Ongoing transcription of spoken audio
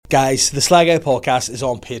Guys, the SLY Guy podcast is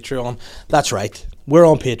on Patreon. That's right. We're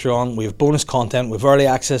on Patreon. We have bonus content. We have early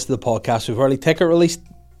access to the podcast. We have early ticket release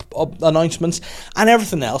announcements and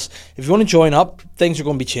everything else. If you want to join up, things are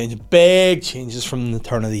going to be changing. Big changes from the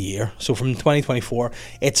turn of the year. So from 2024,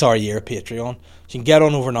 it's our year of Patreon. So you can get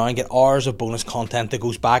on over now and get hours of bonus content that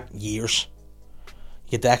goes back years.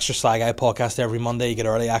 You get the extra SLY Guy podcast every Monday. You get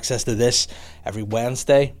early access to this every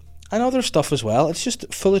Wednesday. And other stuff as well. It's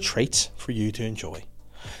just full of treats for you to enjoy.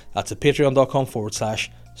 That's at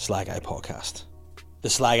patreon.com/SLY Guy podcast. The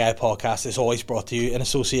SLY Guy podcast is always brought to you in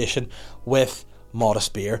association with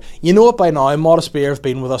Modest Beer. You know it by now. Modest Beer have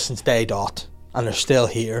been with us since day dot, and they're still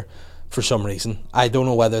here for some reason. I don't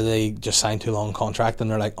know whether they just signed too long a contract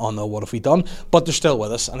and they're like, oh no, what have we done? But they're still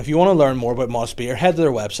with us. And if you want to learn more about Modest Beer, head to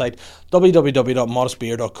their website,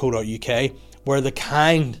 www.modestbeer.co.uk, where the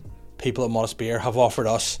kind people at Modest Beer have offered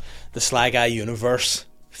us, the SLY Guy universe,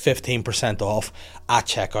 15% off at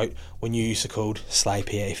checkout when you use the code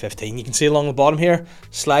SLYPA15. You can see along the bottom here,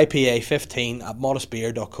 SLYPA15 at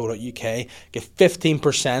modestbeer.co.uk. Get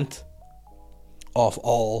 15% off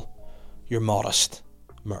all your Modest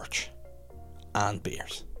merch and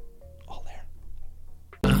beers. All there.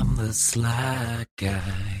 I'm the SLY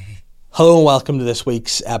Guy. Hello and welcome to this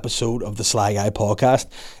week's episode of the SLY Guy podcast.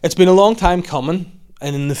 It's been a long time coming,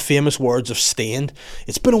 and in the famous words of Stained,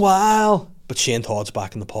 it's been a while. But Shane Todd's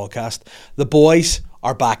back in the podcast. The boys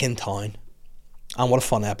are back in town. And what a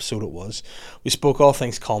fun episode it was. We spoke all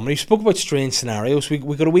things comedy. We spoke about strange scenarios. We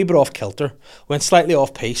got a wee bit off kilter. Went slightly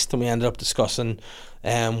off piste, and we ended up discussing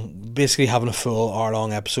basically having a full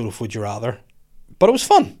hour-long episode of Would You Rather. But it was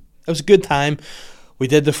fun. It was a good time. We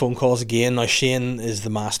did the phone calls again. Now Shane is the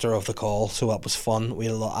master of the call, so that was fun.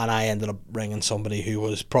 And I ended up ringing somebody who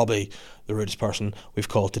was probably the rudest person we've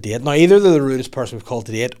called to date. Now either they're the rudest person we've called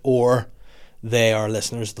to date, or they are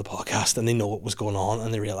listeners of the podcast and they know what was going on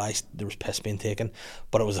and they realised there was piss being taken.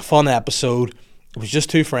 But it was a fun episode. It was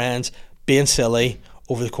just two friends being silly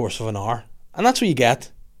over the course of an hour. And that's what you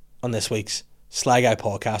get on this week's SLY Guy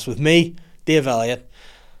podcast with me, Dave Elliott,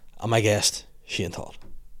 and my guest, Shane Todd.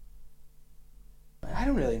 I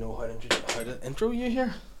don't really know how to intro you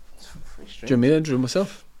here. It's very strange. Do you want me to intro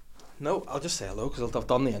myself? No, I'll just say hello because I've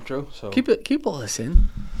done the intro. So Keep all this in.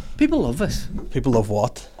 People love this. People love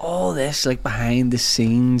what? All this, like, behind the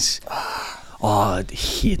scenes. I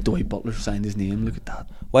hate the way Butler signed his name. Look at that.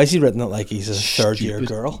 Why is he written it like he's a third-year Stupid.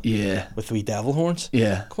 girl? Yeah. With wee devil horns?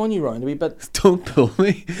 Yeah. Come on, you round a wee bit. Don't pull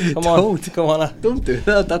me. Come on. Don't do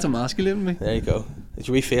that. That's emasculating me. There you go. Is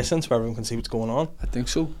your wee face in so everyone can see what's going on? I think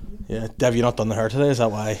so. Yeah. Have you not done the hair today? Is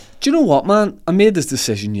that why? Do you know what, man? I made this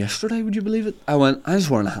decision yesterday. Would you believe it? I was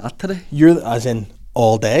wearing a hat today. You're as in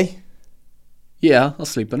all day? Yeah, I'll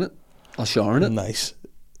sleep in it. I'll shower in it. Nice.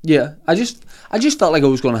 Yeah. I just felt like I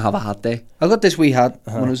was going to have a hat day. I got this wee hat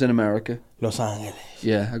when I was in America. Los Angeles.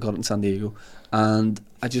 Yeah, I got it in San Diego. And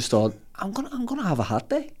I just thought, I'm gonna have a hat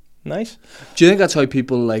day. Nice. Do you think that's how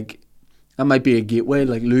people, like, that might be a gateway?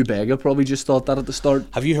 Like Lou Bega probably just thought that at the start.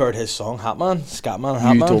 Have you heard his song Hatman? Scatman or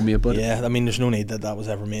Hatman? You told me about it. Yeah, I mean there's no need that was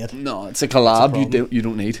ever made. No, it's a collab. It's a You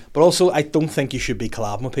don't need. But also I don't think you should be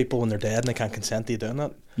collabing with people when they're dead and they can't consent to you doing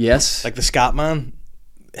that. Yes. Like the Scatman,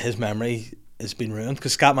 his memory has been ruined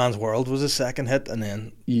because Scatman's World was his second hit, and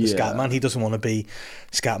then the Scatman, he doesn't want to be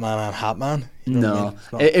Scatman and Hatman. You know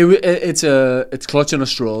what I mean? It's clutching at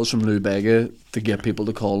straws from Lou Bega to get people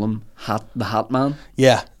to call him the Hat Man.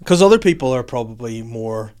 Yeah, because other people are probably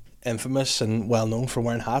more infamous and well known for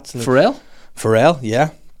wearing hats. Pharrell,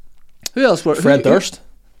 yeah. Who else? Fred Durst.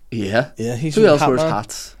 Yeah, he's who else wears man.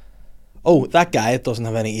 hats? Oh, that guy that doesn't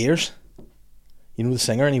have any ears. You know the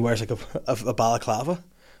singer, and he wears like a balaclava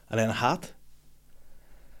and then a hat.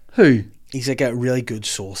 Who? He's like a really good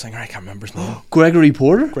soul singer. I can't remember his name. Gregory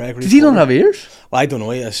Porter? Gregory Does he Porter. not have ears? Well, I don't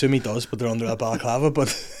know. I assume he does, but they're under a balaclava. But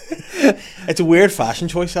it's a weird fashion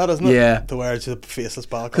choice, that, isn't it? Yeah. To wear just a faceless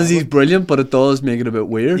balaclava. Because he's brilliant, but it does make it a bit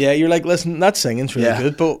weird. Yeah, you're like, listen, that singing's really Yeah.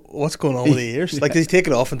 good, but what's going on with the ears? Like, does he take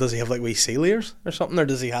it off and does he have like wee seal ears or something? Or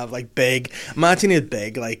does he have like big, imagine he had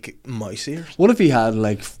big like mouse ears? What if he has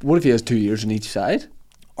 2 ears on each side?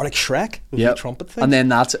 Or like Shrek with Yep. the trumpet thing? And then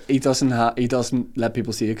he doesn't let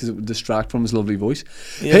people see it because it would distract from his lovely voice.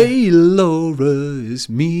 Yeah. Hey Laura, it's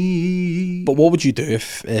me. But what would you do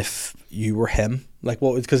if you were him? Like,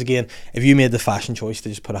 what? Because again, if you made the fashion choice to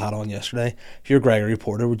just put a hat on yesterday, if you're Gregory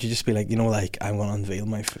Porter, would you just be like, you know, like I'm going to unveil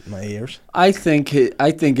my ears? I think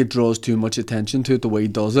it draws too much attention to it the way he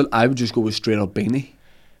does it. I would just go with straight up beanie.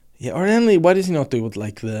 Yeah, or then why does he not do what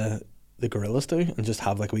like the Gorillaz do and just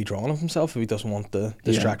have like a wee drawing of himself if he doesn't want to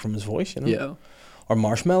distract from his voice, you know? Yeah. Or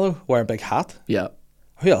Marshmallow, wear a big hat. Yeah.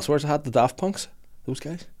 Who else wears a hat? The Daft Punks, those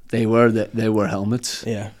guys. They wear helmets.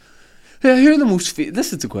 Yeah. Yeah, who are the most?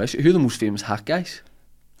 This is the question. Who are the most famous hat guys?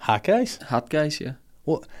 Hat guys? Hat guys, yeah.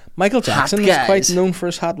 Well, Michael Jackson was guys. quite known for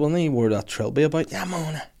his hat, wasn't he? He wore that trilby about. Yeah,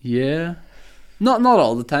 man. Yeah. Not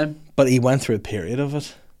all the time. But he went through a period of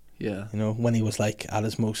it. Yeah. You know, when he was like at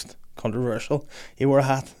his most controversial, he wore a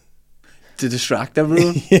hat. To distract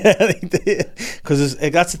everyone. Yeah, he did. Because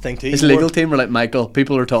that's the thing too. His legal team were like, Michael,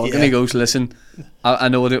 people are talking. Yeah. He goes, listen, I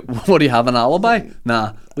know what do you have, an alibi?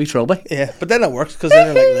 Nah, we trilby. Yeah, but then it works because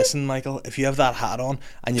then they're like, listen, Michael, if you have that hat on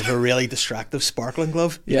and you have a really distractive sparkling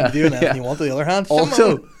glove, you can be doing anything you want with the other hand.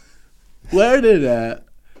 Also, where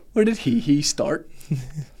did he start? Do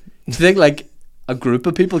you think like a group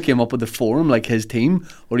of people came up with the forum, like his team,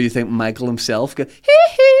 or do you think Michael himself got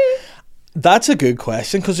That's a good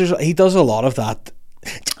question because he does a lot of that.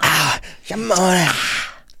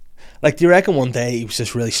 Like, do you reckon one day he was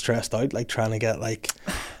just really stressed out, like trying to get like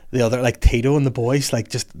the other, like Tito and the boys, like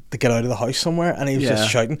just to get out of the house somewhere, and he was just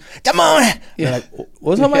shouting, "Come on!" Yeah. Like, what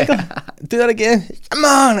was that, Michael? Do that again. Come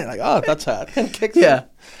on! And like, oh, that's how it kind of kicks in.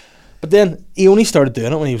 But then he only started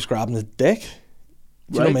doing it when he was grabbing his dick. Do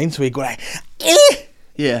you know what I mean? So he'd go like,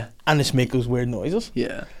 yeah, and just make those weird noises.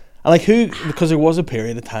 Yeah. And like because there was a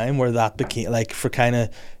period of time where that became like for kind of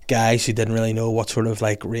guys who didn't really know what sort of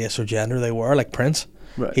like race or gender they were, like Prince.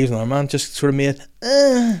 Right. He was another man, just sort of made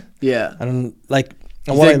yeah. And like,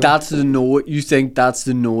 you think that's the noise? You think that's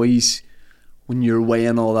the noise when you're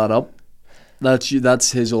weighing all that up?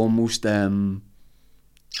 That's his almost what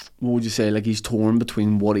would you say? Like he's torn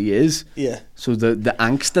between what he is. Yeah. So the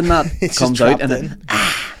angst in that comes out, and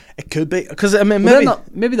it could be because I mean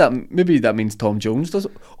maybe that means Tom Jones does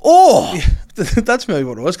it. Oh, yeah, that's maybe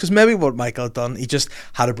what it was. Because maybe what Michael had done, he just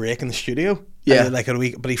had a break in the studio. Yeah, like a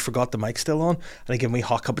week, but he forgot the mic still on, and he gave me a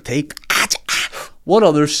hot cup of tea. What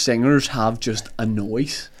other singers have just a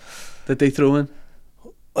noise that they throw in?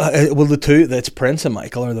 Well, the two that's Prince and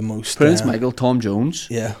Michael are the most. Prince, Michael, Tom Jones.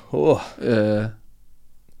 Yeah.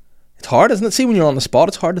 It's hard, isn't it? See, when you're on the spot,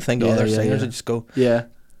 it's hard to think of other singers and just go. Yeah.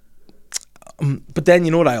 But then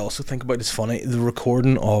you know what I also think about is funny, the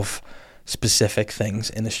recording of specific things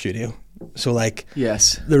in the studio. So like,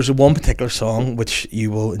 yes, there's one particular song which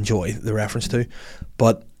you will enjoy the reference to,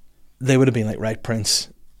 but they would have been like, right, Prince,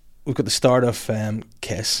 we've got the start of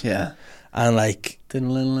Kiss, and like, what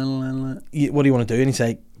do you want to do? And he's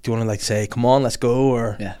like, do you want to like say, come on, let's go,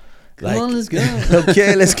 or come on, let's go.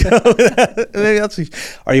 Okay, let's go. Maybe that's,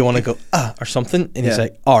 or you want to go or something, and he's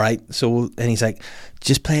like, all right. So and he's like,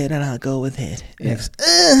 just play it and I'll go with it. And he goes,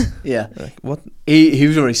 like, what? He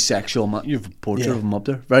was a very sexual man. You have a portrait of him up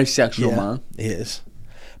there. Very sexual man. He is.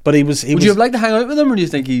 But would you have liked to hang out with him, or do you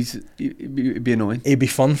think he'd be annoying? He'd be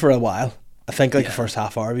fun for a while. I think like the first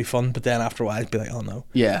half hour would be fun, but then after a while he'd be like, oh no.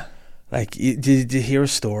 Yeah. Like, did you hear a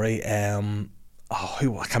story? I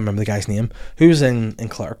can't remember the guy's name. Who was in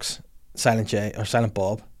Clerks? Silent J or Silent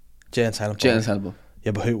Bob? Jay and Silent Bob.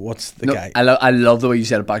 Yeah, but what's the guy? I love the way you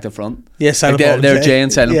said it back to front. Yeah, Silent Bob. They're Jay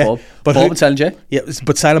and Silent Bob. But Bob and Silent J? Yeah,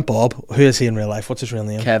 but Silent Bob, who is he in real life? What's his real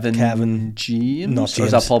name? Kevin James? Not James. Or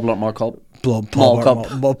is that Paul Blart Mall Cop? Paul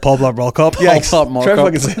Blart Mall Cop. Yeah, Paul Blart Mall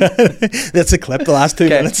Cop. That's a clip, the last 2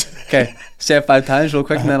 minutes. Okay, say it 5 times real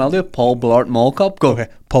quick and then I'll do it. Paul Blart Mall Cop. Go. Okay,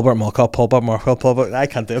 Paul Blart Mall Cop, Paul Blart Mall Cop, I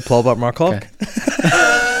can't do it. Paul Blart Mall Cop.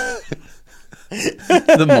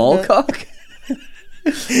 The Mall Cock?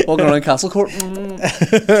 Walking around Castle Court. Paul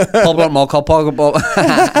Blart Mall Cop, Paul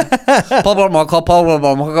Blart Mall Cop, Paul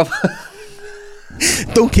Blart Mall Cop.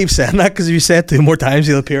 Don't keep saying that, because if you say it 2 more times,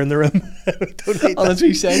 he'll appear in the room. That's what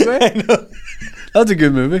you said, right? I know. That's a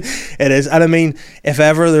good movie. It is. And I mean, if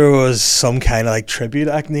ever there was some kind of like tribute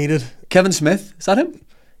act needed. Kevin Smith, is that him?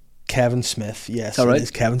 Kevin Smith, yes. All right. It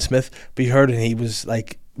is Kevin Smith. But you heard he was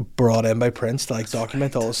like brought in by Prince to like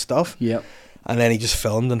document all his stuff. Yep. And then he just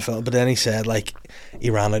filmed, but then he said like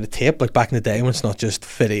he ran out of tape, like back in the day when it's not just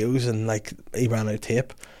videos, and like he ran out of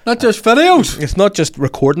tape. Not just videos. It's not just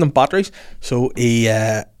recording and batteries. So he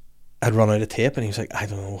had run out of tape, and he was like, I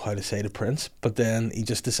don't know how to say to Prince. But then he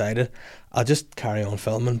just decided, I'll just carry on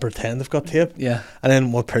filming and pretend I've got tape. Yeah. And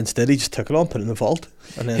then what Prince did, he just took it on, put it in the vault.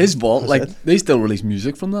 And then his vault, like they still release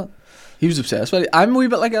music from that. He was obsessed with it. I'm a wee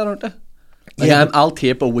bit like that, aren't I? Like, yeah, I'll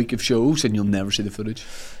tape a week of shows and you'll never see the footage.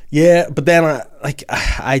 Yeah, but then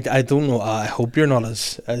I don't know. I hope you're not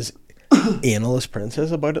as anal as Prince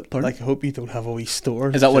is about it. Pardon? Like, I hope you don't have a wee store.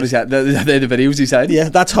 Is that what he said? The videos he said? Yeah,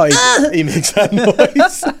 that's how he makes that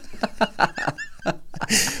noise.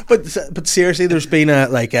 But seriously, there's been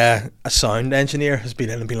a sound engineer has been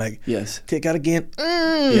in and been like, yes, take that again.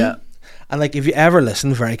 Yeah. And like, if you ever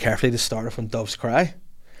listen very carefully to start off when doves cry,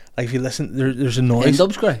 like if you listen, there's a noise. And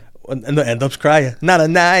doves cry. And the end doves cry. Not a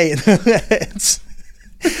night.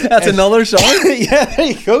 That's another song. Yeah, there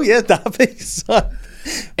you go. Yeah, Dappy. Son.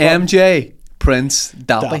 MJ, Prince,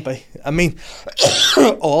 Dappy. Dappy. I mean,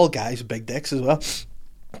 all guys with big dicks as well.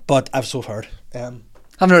 But I've so heard. Haven't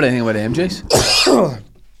heard anything about MJ's.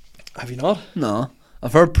 Have you not? No,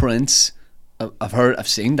 I've heard Prince. I've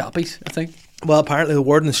seen Dappy's, I think. Well, apparently the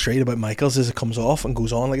word in the street about Michael's is it comes off and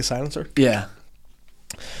goes on like a silencer. Yeah.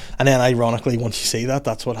 And then ironically, once you see that,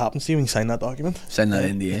 that's what happens to you when you sign that document. Sign that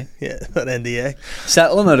NDA. Yeah, that NDA.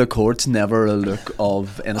 Settling out of court's never a look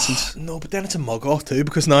of innocence. No, but then it's a mug off too,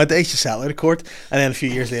 because nowadays you settle out of court and then a few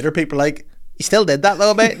years later people are like, you still did that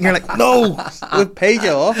little bit? And you're like, no, we've paid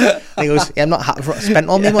you off. And he goes, yeah, I'm not happy for it. Spent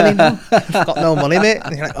all my money, no. I've got no money, mate.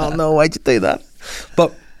 And you're like, oh no, why'd you do that?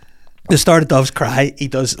 But the start of Doves Cry, he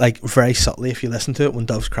does like very subtly, if you listen to it, when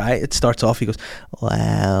Doves Cry, it starts off, he goes,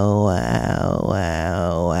 wow, wow,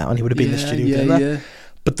 wow, wow. And he would have been in the studio doing that. Yeah.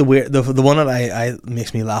 But the one that I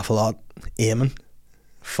makes me laugh a lot, Eamon.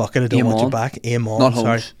 Fuck it, I don't want you back. Aim on. Not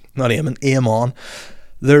sorry. Holmes. Not Eamon. Aim on.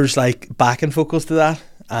 There's like backing vocals to that,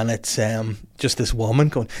 and it's just this woman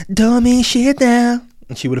going, don't mean shit now.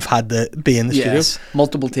 And she would have had to be in the studio.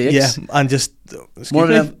 Multiple takes. Yeah, and just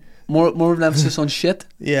more of an emphasis on shit.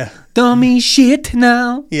 Yeah. Don't mean shit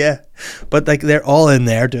now. Yeah. But like they're all in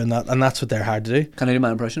there doing that, and that's what they're hard to do. Can I do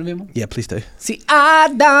my impression of him? Yeah, please do. See,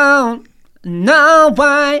 I don't know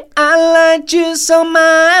why I liked you so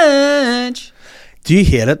much. Do you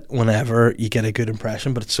hate it whenever you get a good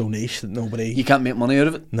impression, but it's so niche that nobody... You can't make money out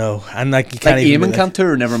of it? No. And like you can't like even... Eamon can't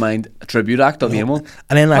tour, never mind a tribute act of Eamon.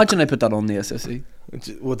 And then like... Imagine I put that on the SSE.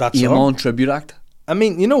 Well, that's Eamon tribute act. I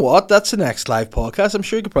mean, you know what? That's the next live podcast. I'm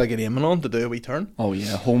sure you could probably get Eamon on to do a wee turn. Oh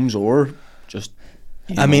yeah, Holmes or just...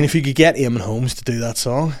 Eamon. I mean, if you could get Eamon Holmes to do that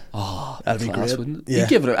song... Oh, that'd be great. Wouldn't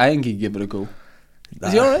it? Yeah. I think he'd give it a go.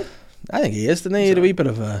 Is he alright? I think he is, didn't he? He had a wee bit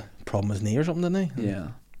of a problem with his knee or something, didn't he? Yeah.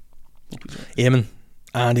 Eamon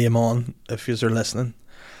and Eamon, if you're listening,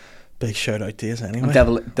 big shout out to you anyway. And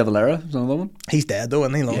Devalera is another one. He's dead though,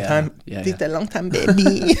 isn't he? Long time. Yeah, He's dead a long time,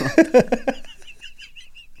 baby.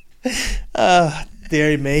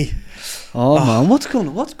 Dear me. Oh man, what's going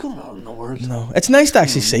on in the world? No, it's nice to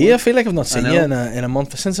actually see you. I feel like I've not seen you in a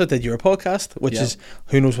month since I did your podcast, which is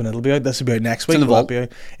who knows when it'll be out. This will be out next week. In the vault.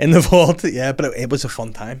 In the vault, yeah. But it was a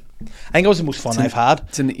fun time. I think it was the most fun I've had.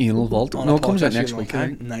 It's in the anal vault. No, it comes out next week.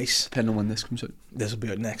 Nice. Depending on when this comes out. This will be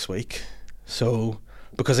out next week. So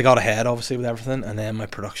because I got ahead, obviously with everything, and then my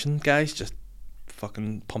production guys just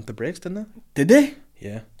fucking pumped the brakes, didn't they? Did they?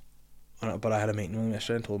 Yeah. But I had a meeting with them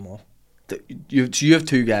yesterday and told them off. You have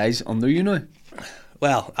two guys under you now?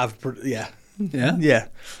 Well, yeah.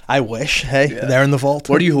 I wish. Hey, they're in the vault.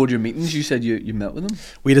 Where do you hold your meetings? You said you met with them.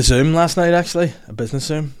 We had a Zoom last night, actually, a business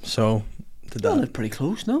Zoom. So did that. They're pretty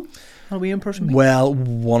close, no? Are we in person? Meeting? Well,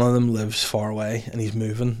 one of them lives far away and he's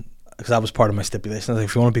moving. Because that was part of my stipulation. I was like,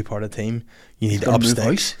 if you want to be part of the team, you need to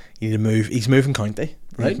upstate. You need to move. He's moving county.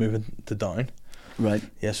 Right. He's moving to Down. Right.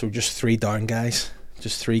 Yeah. So just 3 Down guys.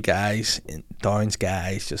 Just 3 guys, Downs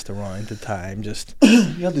guys, just around the time, just...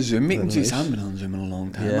 You had the Zoom meetings. I haven't been on Zoom in a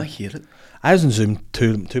long time. I hate it. I was on Zoom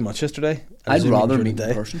too much yesterday. I'd rather meet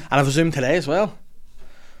in person. And I've Zoom today as well.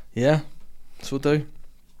 Yeah, so I do.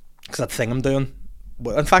 Because that thing I'm doing...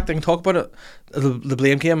 In fact, I can talk about it. The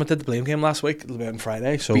Blame Game, I did the Blame Game last week. It'll be out on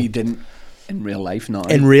Friday, so... But you didn't... In real life, no.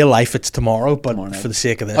 In real life, it's tomorrow, but for the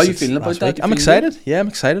sake of this, how are you feeling about that? I'm excited. Yeah, I'm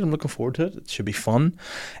excited. I'm looking forward to it. It should be fun.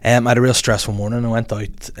 I had a real stressful morning. I went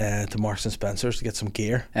out to Marks and Spencer's to get some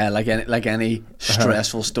gear. Like any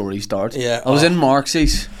stressful story starts. Yeah, I was in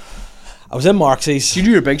Marksy's. Did you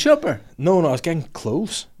do your big shopper? No, I was getting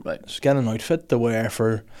clothes. Right. I was getting an outfit to wear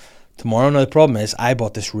for tomorrow. Now the problem is, I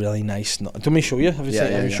bought this really nice. Do you want me to show you? Have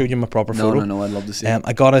you showed you my proper photo? No. I'd love to see. It.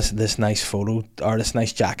 I got this nice photo or this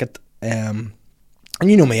nice jacket. And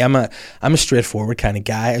you know me, I'm a straightforward kind of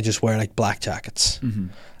guy. I just wear like black jackets,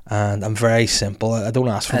 and I'm very simple. I don't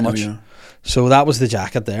ask for much. So that was the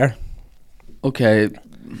jacket there. Okay, are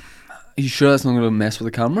you sure that's not going to mess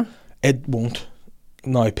with the camera? It won't.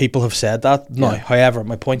 No, people have said that. No, however,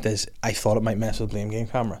 my point is, I thought it might mess with the Blame Game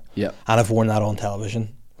camera. Yeah, and I've worn that on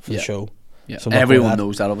television for the show. Yeah, so everyone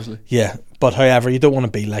knows that, obviously. Yeah, but however, you don't want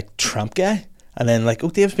to be like Trump guy. And then like,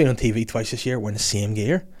 Dave's been on TV twice this year wearing the same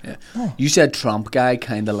gear. Yeah. Oh. You said Trump guy,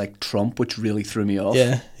 kind of like Trump, which really threw me off.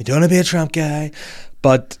 Yeah. You don't want to be a Trump guy.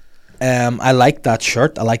 But I like that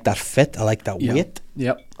shirt. I like that fit. I like that weight.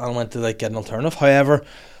 Yep. I went to like get an alternative. However,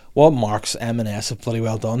 what Mark's M&S have bloody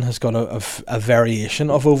well done has got a variation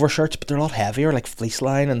of overshirts, but they're a lot heavier, like fleece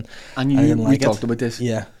line. And we talked about this.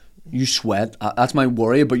 Yeah. You sweat. That's my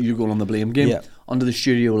worry about you going on the Blame Game. Yeah. Under the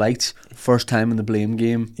studio lights, first time in the Blame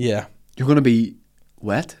Game. Yeah. You're going to be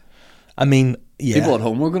wet. I mean, Yeah. People at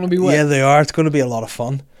home are going to be wet. Yeah, they are. It's going to be a lot of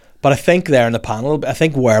fun. But I think there in the panel, I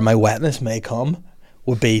think where my wetness may come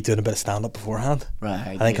would be doing a bit of stand-up beforehand. Right.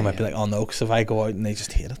 I think I might be like, oh no, because if I go out and they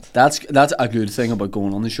just hate it. That's a good thing about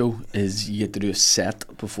going on the show is you get to do a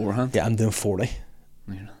set beforehand. Yeah, I'm doing 40.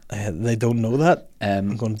 Yeah. They don't know that.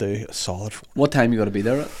 I'm Um, going to do a solid what time you got to be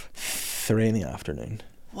there at? 3 in the afternoon.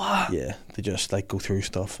 What? Yeah, they just like go through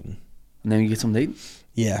stuff and And then you get something to eat.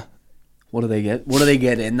 yeah. What do they get? What do they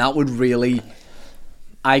get in? That would really...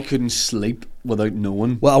 I couldn't sleep without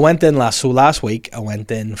knowing. Well, I went in last week. I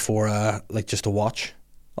went in for just a watch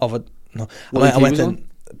of it. No, Willie I T went was in. on?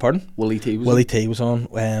 Pardon? Willie T was Willie T was on.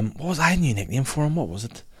 What was I had a new nickname for him? What was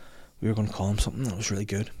it? We were going to call him something that was really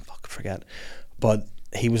good. Fuck, I forget. But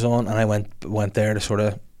he was on, and I went there to sort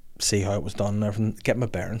of see how it was done and everything, get my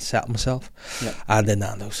bearings, settle myself, Yeah. and then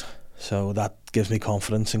Nando's. So that gives me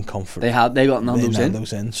confidence and comfort. They got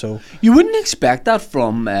Nando's in. So, You wouldn't expect that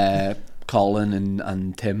from Colin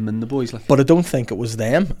and Tim and the boys. Like, but I don't think it was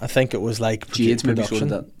them. I think it was like Jade's maybe production.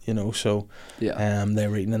 sorted that. You know, so yeah. they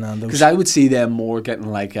were eating the Nando's. Because I would see them more getting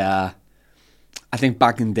like I think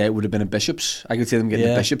back in the day it would have been a Bishop's. I could see them getting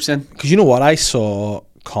the Bishop's in. Because you know what, I saw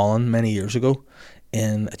Colin many years ago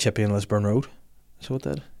in a chippy in Lisburn Road. So it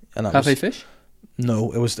did. And that Cafe was, Fish?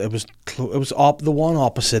 No, it was the one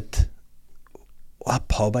opposite a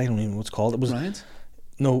pub. I don't even know what it's called. It was Ryan's?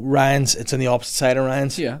 No, Ryan's. It's on the opposite side of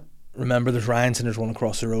Ryan's. Yeah. Remember, there's Ryan's and there's one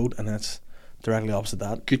across the road, and it's directly opposite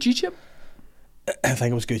that. Gucci chip? I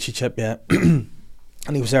think it was Gucci Chip, yeah.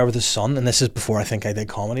 And he was there with his son, and this is before I think I did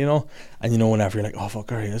comedy and all. And you know, whenever you're like, oh fuck,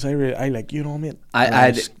 there he is. I like you know, mate. I And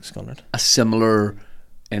had was scunnered. a similar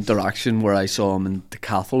interaction where I saw him in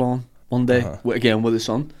Decathlon one day again with his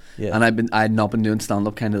son. Yeah. And I had not been doing stand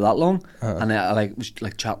up kind of that long, Uh-huh. and I like was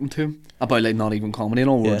like chatting to him about like not even comedy and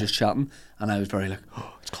all. We Yeah. were just chatting, and I was very like,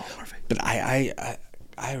 oh, it's Colin Murphy. But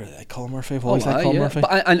I really like Colin Murphy. I've always liked aye, Colin yeah. Murphy.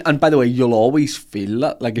 But and by the way, you'll always feel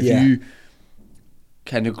that. Like if Yeah. you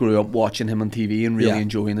kind of grew up watching him on TV and really Yeah.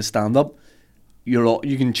 enjoying his stand up,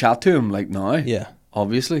 you can chat to him like now. Yeah.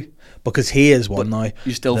 Obviously. Because he is one now.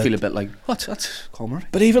 You still that- feel a bit like, what? That's Colin Murphy.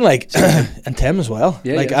 But even like, and Tim as well.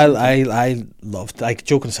 Yeah, like yeah. I loved, like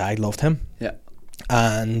joking aside, loved him. Yeah.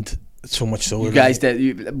 And so much so. You guys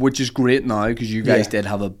did, which is great now because you guys Yeah. did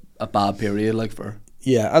have a bad period like for.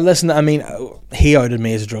 Yeah, and listen, I mean, he outed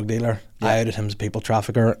me as a drug dealer. Yeah. I outed him as a people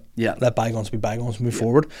trafficker. Yeah. Let bygones be bygones, move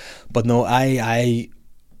forward. But no,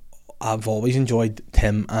 I've always enjoyed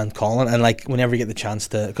Tim and Colin, and like whenever you get the chance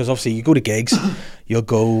to, because obviously you go to gigs, you'll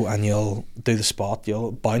go and you'll do the spot,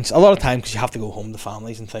 you'll bounce a lot of time because you have to go home to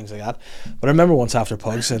families and things like that. But I remember once after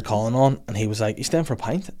Pugs had Colin on, and he was like, "You staying for a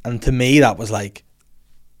pint?" And to me, that was like,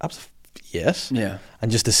 yes, Yeah.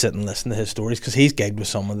 and just to sit and listen to his stories because he's gigged with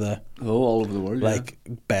some of the All over the world. like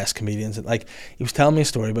best comedians. Like he was telling me a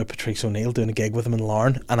story about Patrice O'Neill doing a gig with him in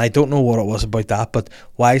Larne, and I don't know what it was about that, but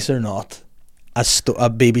why is there not a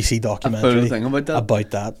BBC documentary thing about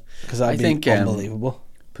that? Because that'd I be think, unbelievable.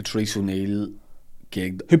 Patrice O'Neill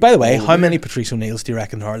gigged. Who, by the way, all how over. many Patrice O'Neills do you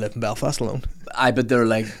reckon there are live in Belfast alone? I bet they're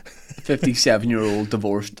like 57-year-old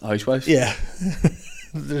divorced housewives. Yeah,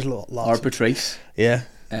 there's lots. Or Patrice. Yeah,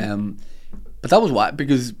 But that was why,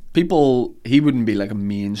 because he wouldn't be like a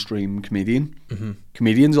mainstream comedian. Mm-hmm.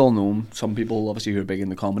 Comedians all know him. Some people obviously who are big in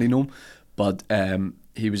the comedy know him. But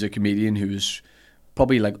he was a comedian who was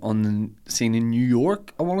probably like on the scene in New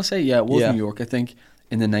York, I want to say. Yeah, it was Yeah. New York, I think,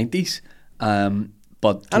 in the 90s.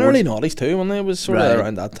 But and early noughties too, when it was sort Right. of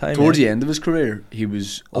around that time. towards yeah. the end of his career, he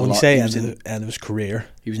was When you say end of his career,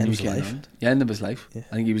 he was in end UK of his and life. Ireland. Yeah, end of his life. Yeah.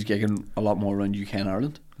 I think he was gigging a lot more around UK and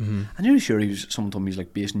Ireland. Mm-hmm. I'm nearly sure someone told me he was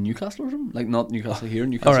like based in Newcastle or something. Like not Newcastle here,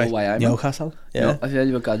 Newcastle All right, why I'm Newcastle. Yeah. Yeah, I tell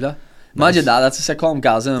you what, Gaza. Imagine that, that's a sitcom,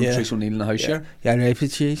 Gaza and Yeah. Patrice O'Neill in the house share. yeah, right,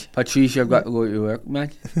 Patrice. Patrice, you've got to go to work, man.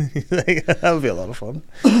 That would be a lot of fun.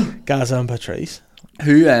 Gaza and Patrice.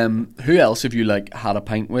 Who else have you like had a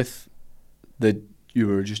pint with that you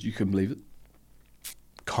couldn't believe it?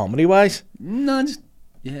 Comedy wise, No, just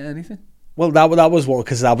anything. well, that was what,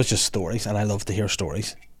 because that was just stories, and I love to hear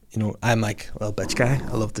stories. You know, I'm like a little bitch guy.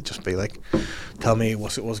 I love to just be like, tell me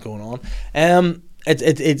what's going on.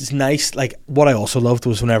 It's nice. Like what I also loved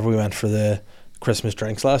was whenever we went for the Christmas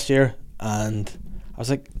drinks last year, and I was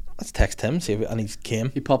like, let's text him, see if, and he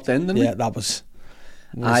came. He popped in, didn't Yeah, he? that was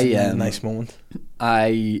I, a nice moment.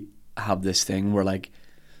 I have this thing where like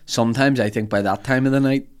sometimes I think by that time of the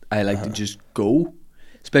night I like to just go,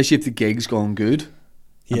 especially if the gig's gone good.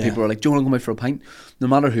 And Yeah. people are like, do you want to go out for a pint? No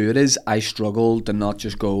matter who it is, I struggle to not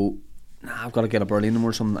just go, nah, I've got to get up early in the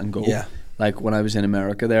morning or something and go. Yeah. Like when I was in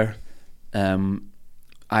America there,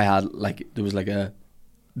 I had like, there was like a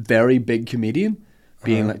very big comedian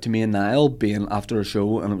being like to me and Niall being after a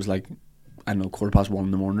show, and it was like I don't know, 1:15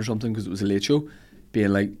 in the morning or something because it was a late show, being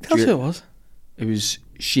like, Tell us who it was. it was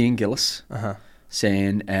Shane Gillis Uh-huh.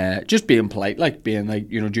 saying, just being polite, like being like,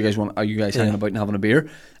 do you guys are you guys hanging about and having a beer?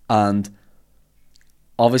 And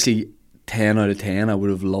obviously 10 out of 10, I would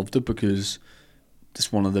have loved it because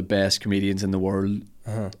just one of the best comedians in the world.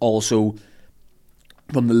 Also,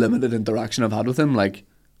 from the limited interaction I've had with him, like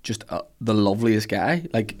just the loveliest guy.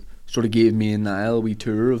 Like sort of gave me and Niall a wee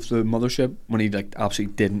tour of the mothership when he like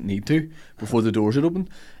absolutely didn't need to before the doors had opened.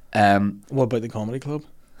 What about the comedy club?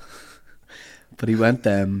 But he went.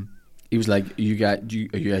 He was like, are you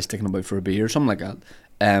guys sticking about for a beer or something like that?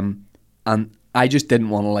 And I just didn't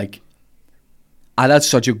want to like. I had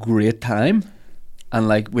such a great time, and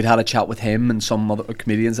like we'd had a chat with him and some other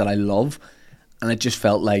comedians that I love, and it just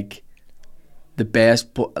felt like the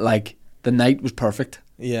best. But like the night was perfect.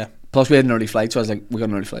 Yeah. Plus we had an early flight, so I was like, we got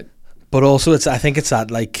an early flight. But also, I think it's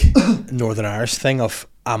that like Northern Irish thing of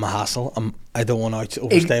I'm a hassle. I don't want to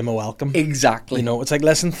overstay my welcome. Exactly. It's like,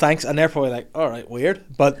 listen, thanks, and they're probably like, all right, weird.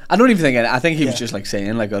 But I don't even think I think he was just like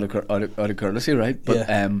saying like out of courtesy, right? But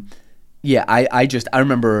I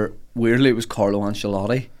remember weirdly it was Carlo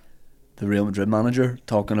Ancelotti, the Real Madrid manager,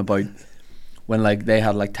 talking about when like they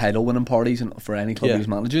had like title winning parties and for any club he was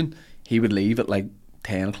managing, he would leave at like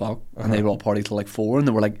 10 o'clock and they would all party till like 4, and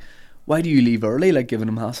they were like, why do you leave early, like giving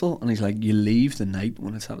him hassle? And he's like, you leave the night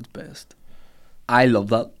when it's at its best. I love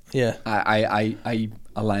that. Yeah. I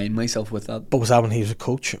align myself with that. But was that when he was a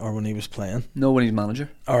coach or when he was playing? No, when he's manager.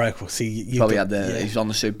 All right, well, see, you probably had he's on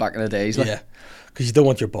the suit back in the days. Like. Yeah, because you don't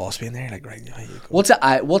want your boss being there. Like, right, here you go.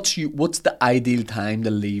 What's the ideal time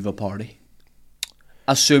to leave a party?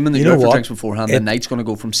 Assuming that you're out for drinks beforehand, the night's going to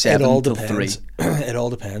go from 7 till 3. It all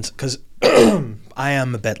depends, because I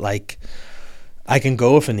am a bit like, I can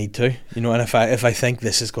go if I need to, and if I think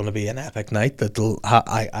this is going to be an epic night,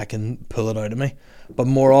 I can pull it out of me. But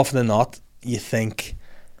more often than not, you think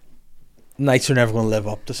nights are never going to live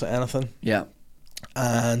up to anything. Yeah.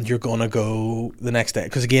 And you're going to go the next day.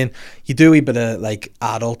 Because again, you do a wee bit of like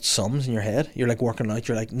adult sums in your head. You're like working out.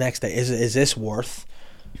 You're like, next day, is this worth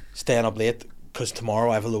staying up late? Because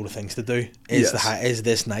tomorrow I have a load of things to do. Is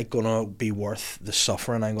this night going to be worth the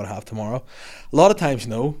suffering I'm going to have tomorrow? A lot of times,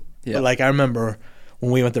 no. Yeah. But like I remember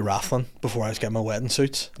when we went to Rathlin before I was getting my wedding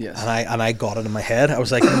suits. Yes. And I got it in my head. I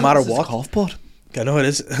was like, no matter what. Cough pot. I know it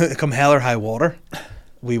is. Come hell or high water,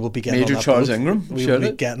 we will be getting Major on that Charles boat. Ingram. We will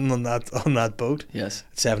be getting on that boat. Yes.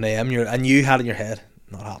 At 7 a.m. And you had in your head,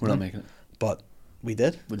 not happening. We're not making it. But we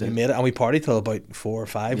did. We made it, and we partied till about 4 or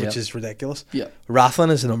 5, which is ridiculous. Yeah.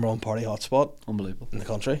 Rathlin is the number 1 party hotspot. Unbelievable. In the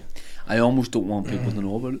country. I almost don't want people to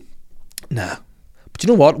know about it. Nah. But you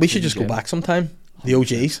know what? We should just go back sometime. The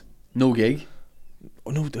OGs. No gig.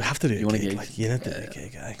 Oh no, we have to do a gig. Like, you need to do a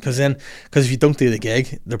gig, because if you don't do the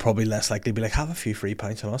gig, they're probably less likely to be like, have a few free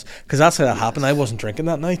pints on us, because that's how that happened. I wasn't drinking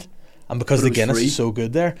that night, and because the Guinness is so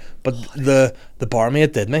good there, but the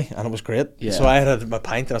barmaid did me, and it was great. So I had my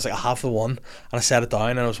pint, and I was like, I have the one, and I set it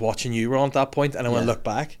down, and I was watching you on at that point, and I went look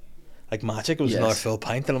back, like magic, it was another full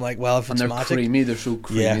pint, and I'm like, well, if it's magic, creamy, they're so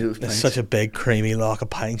creamy. Yeah, those there's such a big creamy lock of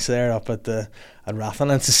pints there up at Rathlin,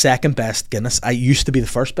 and it's the second best Guinness. I used to be the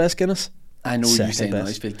first best Guinness. I know you say now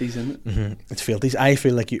it's Filties, isn't it? Mm-hmm. It's Filties. I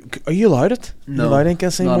feel like are you allowed it? No, you allowed it,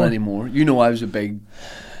 guess anymore? Not anymore. I was a big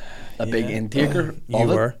intaker. You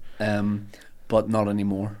were, but not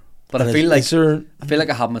anymore. But I feel like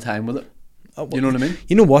I have my time with it. You know what I mean?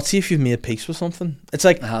 You know what? See if you've made peace with something. It's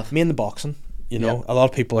like me and the boxing. A lot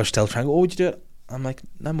of people are still trying. Oh, would you do it? I'm like,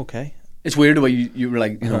 I'm okay. It's weird the way you were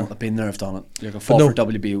like, I've been there, I've done it. Like I fought for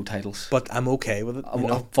WBO titles, but I'm okay with it.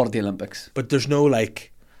 I fought at the Olympics, but there's no like.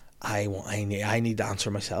 I need to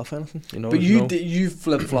answer myself anything, But you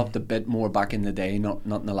flip flopped a bit more back in the day, not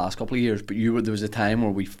in the last couple of years. But there was a time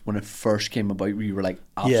where when it first came about, where you were like,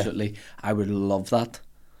 absolutely, I would love that,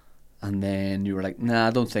 and then you were like, nah,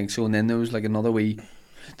 I don't think so. And then there was like another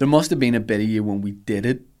there must have been a bit of you when we did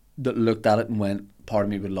it that looked at it and went, part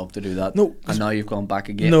of me would love to do that. No, and now you've gone back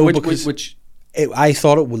again. No, which I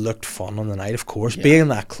thought it would look fun on the night, of course, being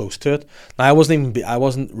that close to it. Now, I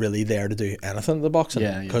wasn't really there to do anything at the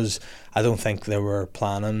boxing, because I don't think they were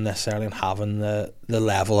planning necessarily on having the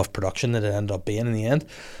level of production that it ended up being in the end.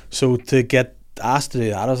 So to get asked to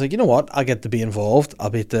do that, I was like, you know what, I'll get to be involved, I'll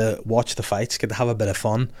be to watch the fights, get to have a bit of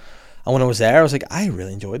fun. And when I was there, I was like, I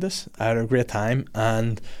really enjoyed this. I had a great time,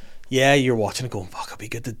 and you're watching it going, fuck, it'll be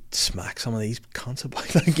good to smack some of these cunts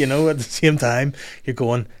about, at the same time, you're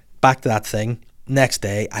going, back to that thing. Next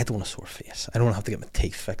day, I don't want a sore face. I don't want to have to get my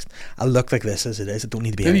teeth fixed. I look like this as it is. I don't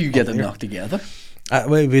need to be. Maybe you get them knocked together.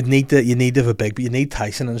 You need to have a big. But you need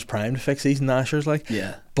Tyson in his prime to fix these gnashers, like.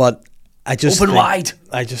 Yeah. But I just Open think- wide.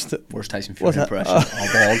 I just Worst Tyson Fury What's that? impression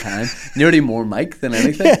of all time. Nearly more Mike than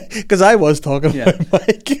anything. because I was talking Yeah. about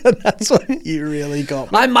Mike, and that's what you really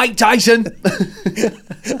got me. I'm Mike Tyson.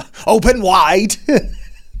 Open wide.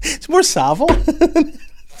 It's more Savile.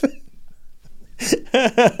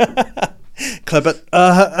 Clip it.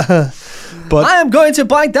 But I am going to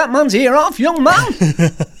bite that man's ear off, young man.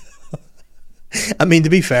 I mean, to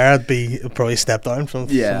be fair, I'd be probably a step down from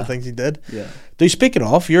some Yeah. of the things he did. Yeah. Do speaking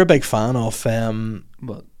of, you're a big fan of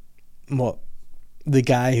But what the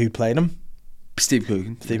guy who played him? Steve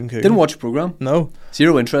Coogan. Stephen Coogan. Didn't watch the program. No.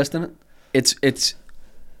 Zero interest in it. It's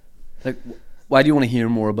like, why do you want to hear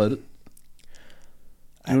more about it?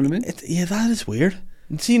 You know what I mean? Yeah, that is weird.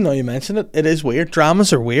 See, now you mention it, it is weird.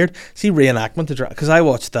 Dramas are weird. See, reenactment of drama, because I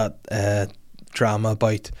watched that drama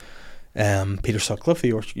about Peter Sutcliffe, the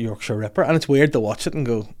Yorkshire Ripper, and it's weird to watch it and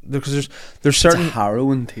go, because there's It's certain, a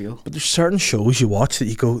harrowing tale. but there's certain shows you watch that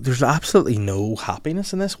you go, there's absolutely no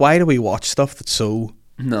happiness in this. Why do we watch stuff that's so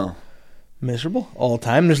No. miserable all the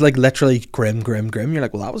time? There's like literally grim. You're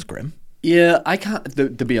like, well, that was grim. Yeah, I can't.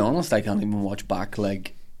 To be honest, I can't even watch back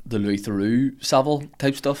like the Louis Theroux Savile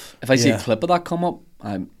type stuff. If I see a Yeah. clip of that come up,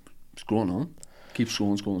 I'm scrolling on. Keep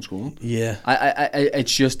scrolling. Yeah.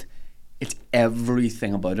 It's just, it's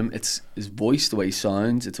everything about him. It's his voice, the way he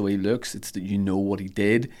sounds, it's the way he looks. It's that you know what he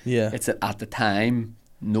did. Yeah. It's that at the time,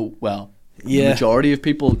 the Yeah. majority of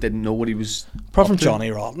people didn't know what he was. Apart up from to. Johnny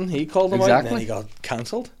Rotten, he called him out and then Exactly. he got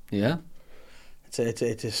cancelled. Yeah. It's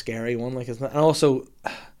a scary one, like, isn't it? And also,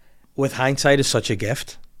 with hindsight, is such a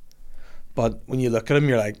gift. But when you look at him,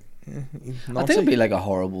 you're like, he's I Nazi. think it'd be like a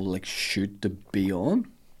horrible like shoot to be on,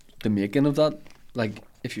 the making of that. Like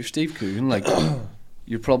if you're Steve Coogan, like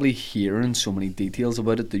you're probably hearing so many details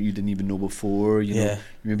about it that you didn't even know before. You know, Yeah.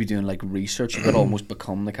 you're maybe doing like research. You could almost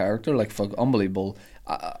become the character. Like fuck, unbelievable.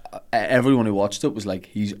 Everyone who watched it was like,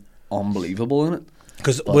 he's unbelievable in it.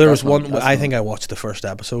 Because But there was that's not- one, that's I not- think I watched the first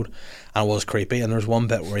episode and it was creepy, and there was one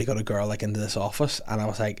bit where he got a girl like into this office and I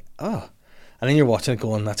was like, oh. And then you're watching it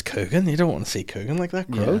going, that's Coogan. You don't want to see Coogan like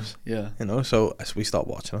that. Gross. Yeah. You know, so we stopped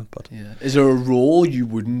watching it. But Yeah. Is there a role you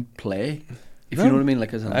wouldn't play? If you No. know what I mean?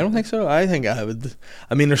 Like as an I don't think so. I think I would.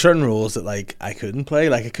 I mean, there's certain roles that like I couldn't play.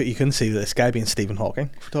 Like you couldn't see this guy being Stephen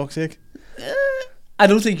Hawking, for talk's sake. I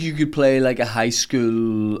don't think you could play like a high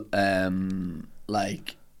school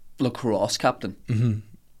like lacrosse captain. Mm-hmm.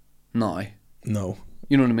 No. No.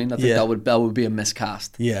 You know what I mean? I think Yeah. that would be a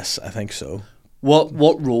miscast. Yes, I think so. What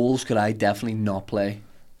roles could I definitely not play?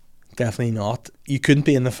 Definitely not. You couldn't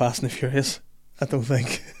be in the Fast and the Furious. I don't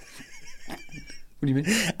think. What do you mean?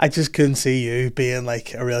 I just couldn't see you being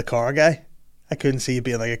like a real car guy. I couldn't see you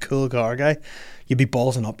being like a cool car guy. You'd be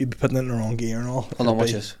ballsing up. You'd be putting it in the wrong gear and all. Hold on,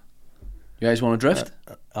 watch this. You guys want to drift?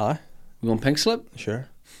 Aye, We going pink slip? sure.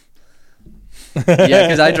 Yeah,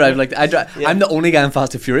 because I drive like I drive. Yeah. I'm the only guy in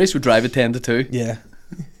Fast and Furious who drive at 10-2. Yeah.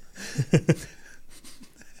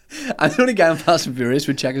 I'm the only guy in Fast and Furious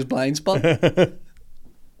who check his blind spot.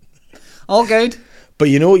 All good. But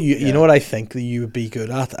you know what you Yeah. know what I think that you would be good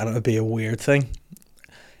at, and it would be a weird thing.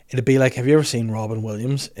 It'd be like, have you ever seen Robin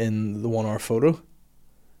Williams in the 1 Hour Photo,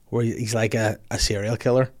 where he's like a serial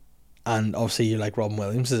killer, and obviously you're like, Robin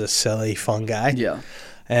Williams is a silly, fun guy. Yeah.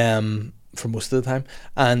 For most of the time,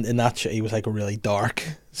 and in that show, he was like a really dark,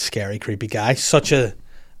 scary, creepy guy. Such a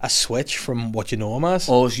switch from what you know him as.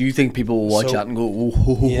 Oh, so you think people will watch So- that and go, oh,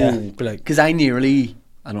 ho, ho, Yeah, ho. be like, Because I don't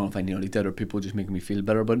know if I nearly did or people just making me feel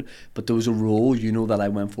better about it, but there was a role, that I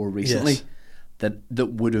went for recently Yes. that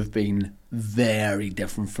would have been very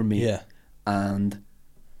different for me. yeah, And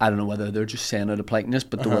I don't know whether they're just saying out of politeness,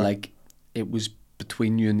 but they were like, it was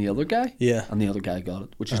between you and the other guy, yeah, and the other guy got it,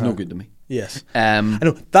 which is no good to me. yes. I I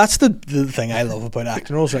know that's the thing I love about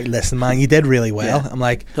acting roles. Right, listen, man, you did really well. Yeah. I'm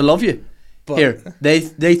like, They love you. but Here, they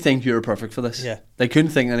think you're perfect for this. Yeah. They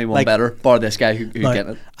couldn't think anyone Like- better, bar this guy who now, get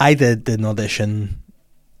it. I did an audition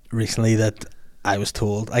recently that I was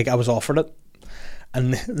told, like, I was offered it,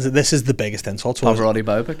 and this is the biggest insult. So Pavarotti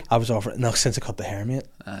biopic. I was offered, no, since I cut the hair, mate,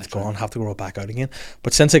 it's true. gone, have to grow it back out again.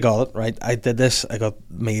 But since I got it, right, I did this, I got,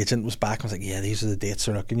 my agent was back, I was like, yeah, these are the dates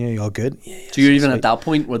they're looking you all good? Yeah, yeah, So you're even sweet. at that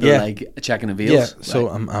point where they're Yeah. like checking the Yeah, veils. so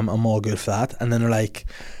Right. I'm all good for that. And then they're like,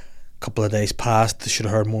 a couple of days passed, they should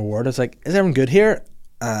have heard more word. I was like, is everyone good here?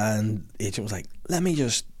 And the agent was like, let me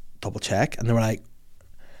just double check. And they were like,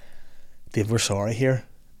 Dave, we're sorry here.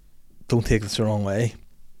 Don't take this the wrong way.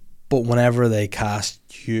 But whenever they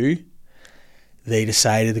cast you, they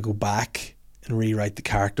decided to go back and rewrite the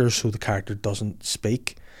character so the character doesn't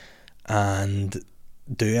speak and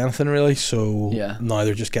do anything really. So Yeah. now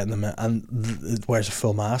they're just getting them in, and it wears a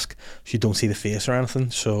full mask, so you don't see the face or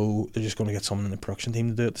anything. So they're just going to get someone in the production team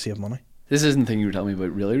to do it to save money. This isn't the thing you were telling me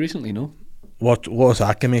about really recently, no? What was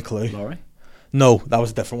that? Give me a clue. Laurie? No, that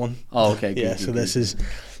was a different one. Oh, okay. Yeah, Good, so good, this good.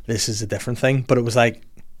 is a different thing. But it was like,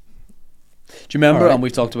 Do you remember, Alright. and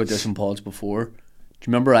we've talked about this in pods before, do you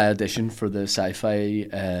remember I auditioned for the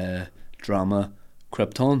sci-fi drama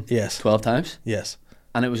Krypton? Yes. 12 times? yes.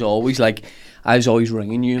 And it was always like, I was always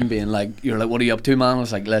ringing you and being like, you're like, what are you up to, man? I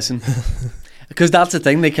was like, listen. Because that's the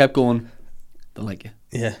thing, they kept going, they like you.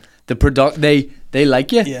 Yeah. They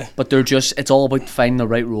like you, Yeah. but they're just, it's all about finding the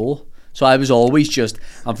right role. So I was always just,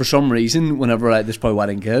 and for some reason, this is probably why I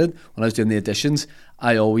didn't get it, when I was doing the auditions,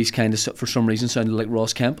 I always kind of, for some reason, sounded like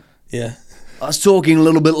Ross Kemp. Yeah. I was talking a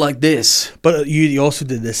little bit like this. But you also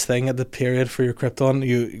did this thing at the period for your Krypton.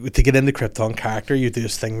 You to get into Krypton character, you do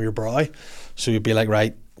this thing with your brow. So you'd be like,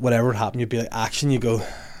 right, whatever happened, you'd be like, action. You go,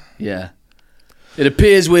 Yeah. It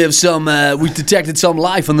appears we have we've detected some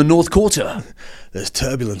life on the North Quarter. there's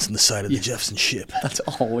turbulence in the side of the Jefferson ship. That's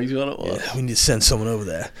always what it was. Yeah, we need to send someone over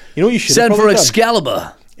there. You know what you should Send have for probably done?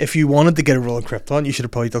 Excalibur. If you wanted to get a role in Krypton, you should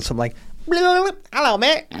have probably done something like, hello,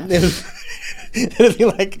 mate. It'd be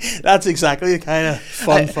like, that's exactly the kind of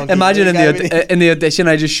fun, funky Imagine in guy we need. the audition,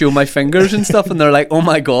 I just show my fingers and stuff, and they're like, "Oh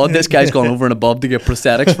my god, this guy's gone over and above to get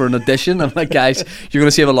prosthetics for an audition." I'm like, "Guys, you're going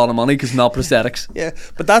to save a lot of money because not prosthetics." Yeah,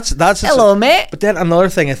 but that's Hello, mate. But then another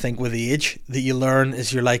thing I think with age that you learn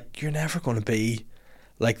is you're never going to be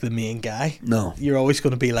like the main guy. No. You're always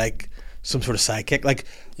going to be like some sort of sidekick. Like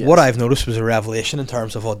Yes. what I've noticed was a revelation in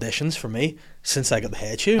terms of auditions for me since I got the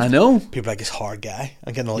head shaved. I know. People are like, this hard guy.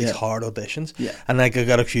 I'm getting all Yeah. these hard auditions. Yeah. And like I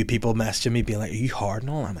got a few people messaging me being like, are you hard and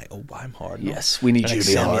all? I'm like, oh, I'm hard and all. Yes, we need And, you like, to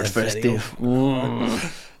be send me hard a first, video.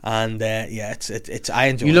 Dave. And yeah, it's I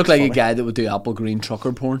enjoy. You it. look It's like a funny. guy that would do apple green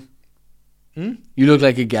trucker porn. You look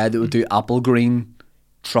like a guy that would do apple green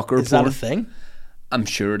trucker Is that porn. a thing? I'm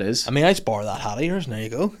sure it is. I mean, I just borrow that hat of yours and there you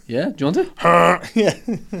go. Yeah, do you want to?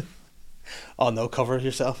 Yeah. Oh no, cover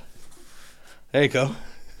yourself. There you go.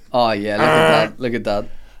 Oh yeah, look at that. Look at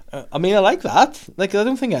that. I mean, I like that. Like, I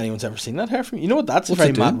don't think anyone's ever seen that hair from you. You know what? That's What's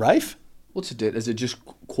very it Matt do? Rife. What's it do? Is it just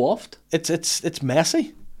coiffed? It's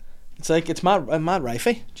messy. It's like it's Matt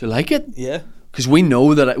Rifey. Do you like it? Yeah. Because we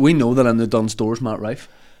know that in the Dunn stores, Matt Rife.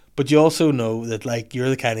 But you also know that like you're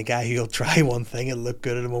the kind of guy who'll try one thing and look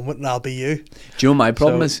good at a moment, and I'll be you. Do you know what my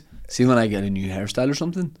problem So- is? See, when I get a new hairstyle or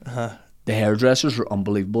something, the hairdressers are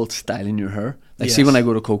unbelievable at styling your hair. Like, see, Yes. when I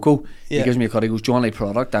go to Coco, he Yeah. gives me a cut. He goes, "Do you want a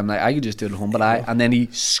product?" I'm like, "I could just do it at home," but and then he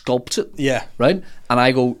sculpts it, Yeah. right? And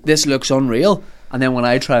I go, "This looks unreal." And then when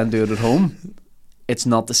I try and do it at home, it's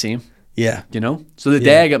not the same. Yeah. You know. So the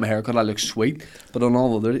day I get my hair cut, I look sweet. But on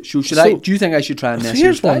all other, should I? Do you think I should try and So mess your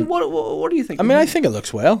here's style? one. What do you think? I mean, I think it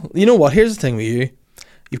looks well. You know what? Here's the thing with you.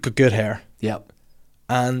 You've got good hair. yeah.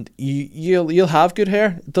 And you'll have good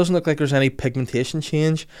hair. It doesn't look like there's any pigmentation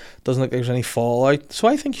change. Doesn't look like there's any fallout. So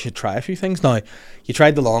I think you should try a few things. Now, you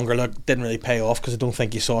tried the longer look, didn't really pay off because I don't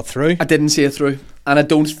think you saw it through. I didn't see it through, and I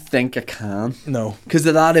don't think I can. No. Because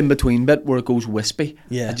of that in between bit where it goes wispy.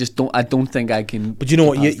 Yeah. I don't think I can. But you know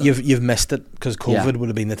what? get past it. You've missed it because COVID Yeah. would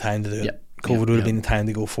have been the time to do it. Yeah. COVID Yeah. would have Yeah. been the time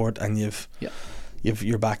to go for it, and Yeah.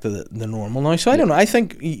 you're back to the normal now. So I don't know. I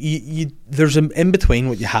think you there's an in between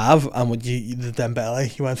what you have and what the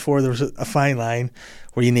Dembele you went for. There was a fine line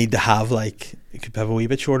where you need to have like you could have a wee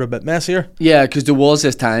bit shorter, a bit messier. Yeah, because there was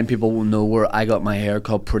this time people will know where I got my hair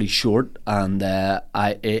cut pretty short, and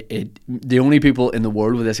the only people in the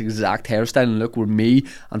world with this exact hairstyle and look were me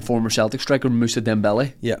and former Celtic striker Moussa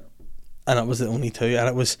Dembele. Yeah, and it was the only two, and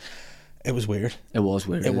it was weird. It was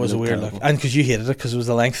weird. It was a looked weird terrible. look, and because you hated it because it was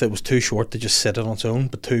the length. It was too short to just sit on its own,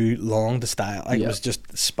 but too long to style. Like, Yeah. It was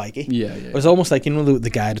just spiky. Yeah, It was almost like, you know, the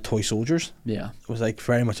guy, the toy soldiers. yeah. It was like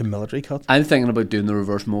very much a military cut. I'm thinking about doing the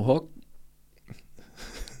reverse mohawk.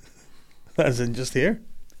 As in just here.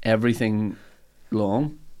 Everything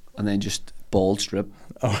long, and then just bald strip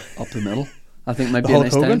Oh, up the middle. I think might The be a Hulk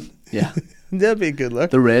nice Hogan? time. Yeah. that'd be a good look.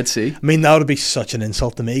 The Red Sea. I mean, that would be such an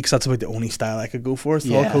insult to me because that's about the only style I could go for. Is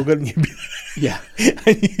the Hulk Yeah. Hogan, and you'd be Yeah.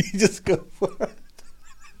 and you just go for it.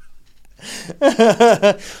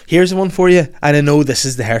 Here's one for you, and I know this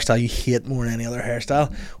is the hairstyle you hate more than any other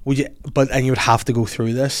hairstyle. Would you? And you would have to go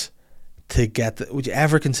through this to get. Would you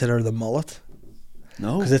ever consider the mullet?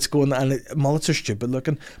 No. Because it's going, and mullets are stupid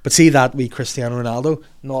looking. But see that wee Cristiano Ronaldo,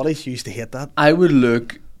 naughties used to hate that. I would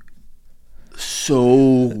look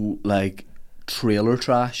so like trailer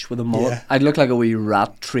trash with a mullet. Yeah. I'd look like a wee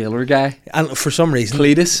rat trailer guy. And for some reason,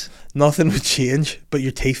 Cletus. nothing would change, but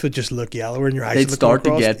your teeth would just look yellower and your eyes They'd would look start to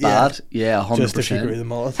crossed. get bad. Yeah, 100%. Just if you grew the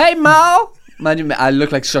mullet. Hey Mo! Imagine me, I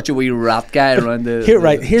look like such a wee rat guy around the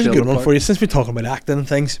Here's a good one for you. Since we're talking about acting and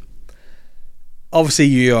things, obviously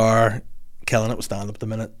you are killing it with stand up at the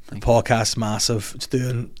minute. The podcast's massive. It's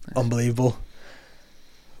doing unbelievable.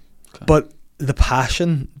 Okay. But the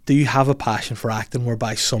passion, do you have a passion for acting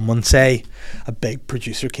whereby someone, say a big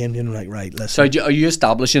producer came to you and like, right, listen. So are you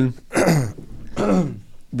establishing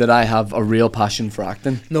that I have a real passion for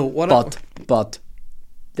acting? No, what but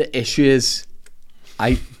the issue is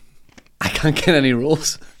I can't get any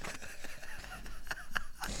roles.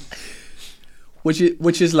 Which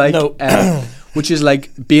is like No. which is like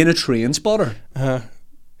being a train spotter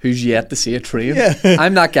who's yet to see a train. Yeah.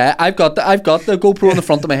 I'm that guy. I've got the GoPro in the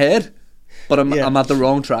front of my head, but I'm at the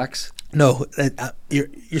wrong tracks. No,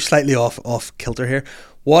 you're slightly off kilter here.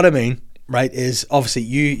 What I mean, right, is obviously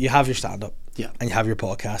you have your stand up, Yeah. and you have your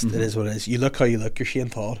podcast. It is what it is. You look how you look. You're Shane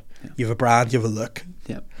Todd. Yeah. You have a brand. You have a look.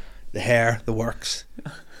 Yeah. The hair, the works.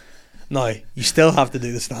 Now you still have to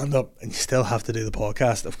do the stand up, and you still have to do the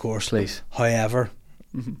podcast, of course. Please. However,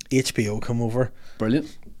 HBO come over,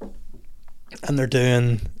 Brilliant. and they're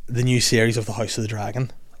doing the new series of the House of the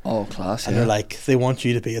Dragon, Oh, class. and Yeah. they're like, they want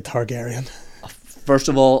you to be a Targaryen. First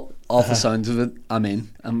of all, off the sounds of it, I'm in.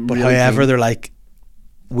 I'm But really however, keen. they're like,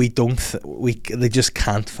 they just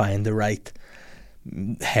can't find the right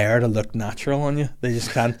hair to look natural on you. They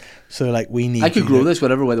just can't. So like, we need. I could you grow to- this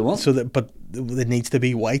whatever way they want. So that, but it needs to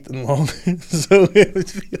be white and long. So it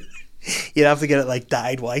would be, you'd have to get it like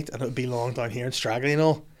dyed white, and it would be long down here and straggly and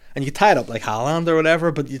all. And you could tie it up like Haaland or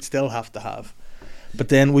whatever, but you'd still have to have. But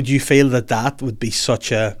then, would you feel that would be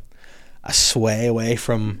such a sway away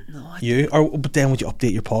from you? Or but then, would you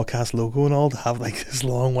update your podcast logo and all to have like this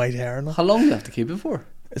long white hair and all? How long do you have to keep it for?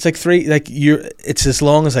 It's like it's as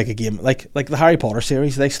long as like a game, like the Harry Potter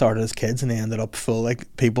series. They started as kids and they ended up full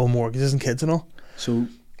like people, mortgages and kids and all. So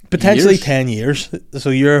Potentially years? 10 years. So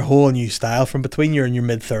your whole new style from between you're in your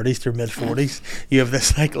mid-30s to your mid-40s, you have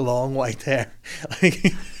this like long white hair. Like,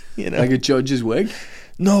 you know. like a judge's wig.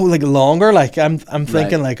 No, like longer. Like I'm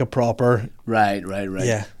thinking like a proper. Right.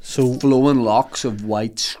 Yeah. So Flowing locks of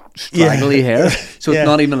white straggly hair. So Yeah. it's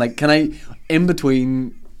not even like, can I, in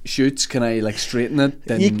between shoots, can I like straighten it?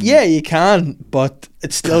 Then you can, but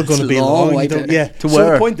it's still going to be long. You white don't- hair. yeah. To So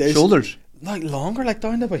wear the point is, shoulders. like longer, like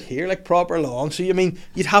down to about here, like proper long. So you mean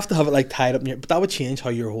you'd have to have it like tied up, but that would change how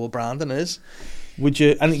your whole branding is. Would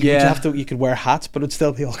you? And you'd Yeah. have to. You could wear hats, but it'd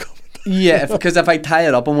still be all covered. Yeah, because if I tie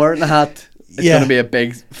it up and wear it in a hat, it's Yeah. going to be a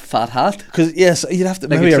big fat hat. Because yes, you'd have to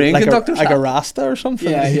Like a maybe train like conductor's a hat. Rasta or something.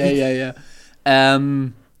 Yeah.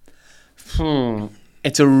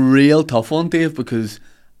 It's a real tough one, Dave, because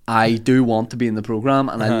I do want to be in the programme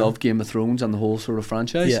and I love Game of Thrones and the whole sort of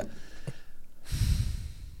franchise. Yeah.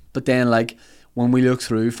 But then, like, when we look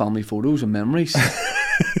through family photos and memories,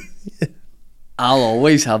 I'll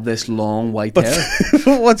always have this long white hair.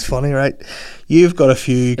 But what's funny, right? You've got a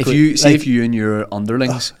few. If you and your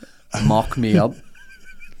underlings mock me up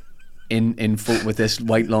in with this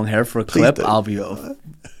white long hair for a clip, don't. I'll be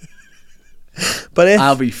but if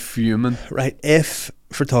I'll be fuming. right, if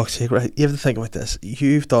for talk's sake, right, you have to think about this.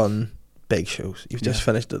 You've done big shows. You've just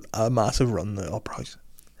finished a massive run in the Opera House.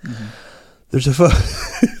 Mm-hmm. There's a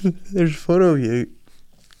there's a photo of you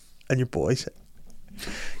and your boys.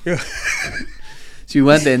 So we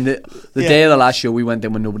went in the Yeah. day of the last show. We went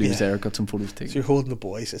in when nobody was Yeah. there. Got some photos So taken. you're holding the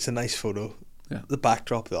boys. It's a nice photo. Yeah. The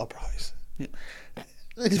backdrop of the Opera House. Yeah.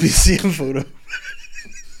 It'd be the same photo.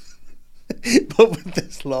 But with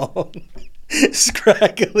this long,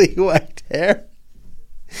 scraggly white hair.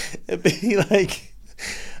 It'd be like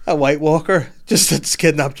a White Walker just that's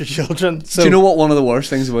kidnapped your children. So Do you know what one of the worst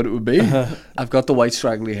things about it would be? I've got the white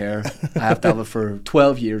straggly hair. I have to have it for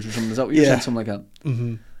 12 years or something. Is that what you Yeah. said? Something like that.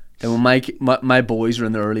 Mhm. Then when my boys are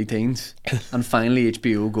in their early teens, and finally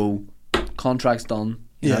HBO go, contract's done.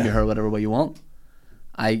 You have Yeah. your hair whatever way you want.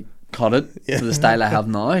 I cut it Yeah. to the style I have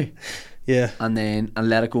now, Yeah. and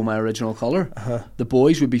let it go my original color. The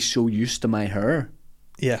boys would be so used to my hair,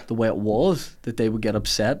 Yeah. the way it was, that they would get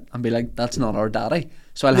upset and be like, "That's not our daddy."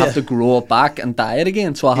 So I'll Yeah. have to grow it back and dye it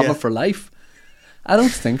again. So I'll have Yeah. it for life. I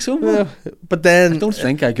don't think so, man. But then I don't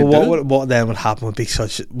think I could But do it. what then would happen would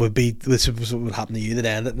be this was what would happen to you. They'd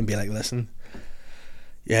end it and be like, listen,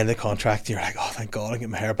 you end the contract. And you're like, oh, thank God, I get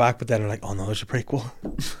my hair back. But then they're like, oh no, there's a prequel,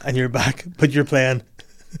 and you're back, but you're playing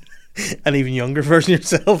an even younger version of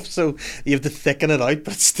yourself. So you have to thicken it out,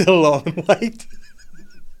 but it's still long and white.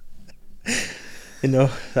 You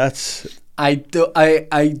know, that's I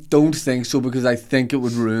don't think so, because I think it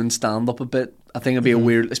would ruin stand up a bit. I think it'd be a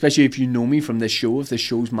weird, especially if you know me from this show. If this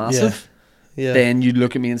show's massive, yeah. then you'd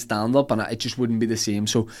look at me in stand up, and it just wouldn't be the same.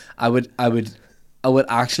 So I would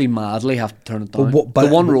actually madly have to turn it down. but- the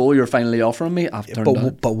one role you're finally offering me, I've turned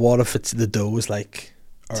down. But what if it's the dough is like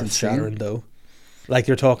earth insane. shattering dough? Like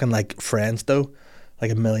you're talking like Friends dough.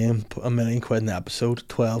 like a million quid an episode,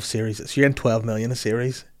 12 series. So you're in 12 million a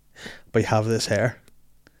series, but you have this hair.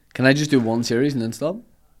 Can I just do one series and then stop?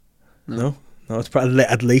 No, it's probably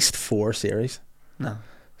at least 4 series. No.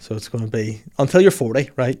 So it's going to be until you're 40,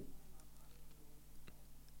 right?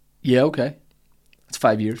 Yeah, okay. It's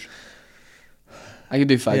 5 years. I could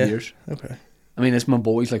do 5 years. Okay. I mean, it's my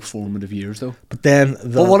boys' like formative years though. But then,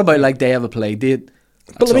 But what about like they have a play date?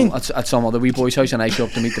 But I mean, At some other wee boy's house, and I show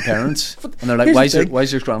up to meet the parents, and they're like, here's the "Why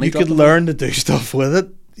is thing. your granny?" You could learn to do stuff with it.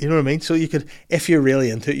 You know what I mean? So you could, if you're really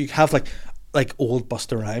into it, you could have like old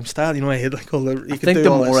Buster Rhymes style. You know, I hate like all the. You I could think do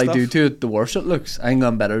the all more this I do stuff. to it, the worse it looks. I think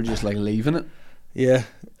I'm better just like leaving it. Yeah,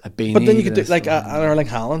 A beanie. but then you could do this, like that. an Erling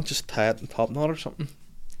Haaland, just tie it in top knot or something.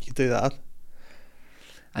 You could do that.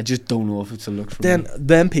 I just don't know if it's a look for me.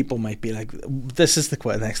 Then people might be like, this is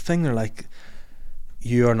the next thing. They're like,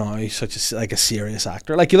 you are now such a serious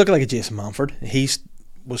actor. Like you look at like a Jason Manford.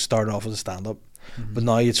 Was started off as a stand-up, but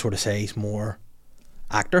now you'd sort of say he's more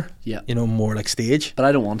actor. Yeah. You know, more like stage. But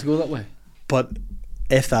I don't want to go that way. But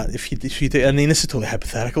if you do, I mean, this is totally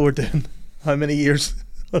hypothetical. We're doing how many years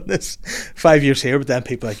on this? 5 years here, but then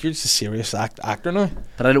people are like, you're just a serious actor now.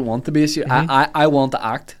 But I don't want to be a serious. I want to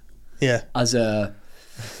act Yeah. as a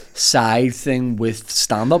side thing with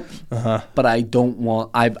stand-up. But I don't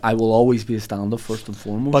want. I will always be a stand-up first and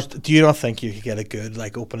foremost. But do you not think you could get a good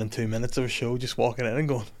like opening 2 minutes of a show just walking in and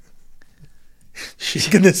going,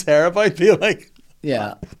 shaking his hair about, being like,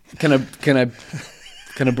 yeah, can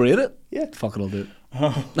I braid it? Yeah. Fuck it, I'll do it.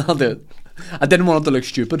 I'll do it. I didn't want it to look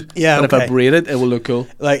stupid. Yeah, but if okay. I braid it, it will look cool.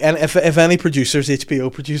 like, and if any producers,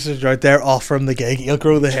 HBO producers are out there, offer him the gig, he'll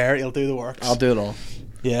grow the hair, he'll do the works. I'll do it all.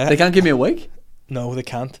 Yeah. They can't give me a wig. No, they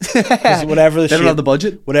can't. 'Cause whatever the They don't have the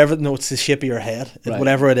budget. no, it's the shape of your head. Right.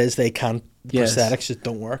 Whatever it is, they can't. Yes. Prosthetics just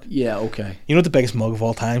don't work. Yeah, okay. You know what the biggest mug of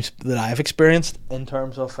all times that I've experienced in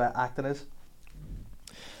terms of acting is?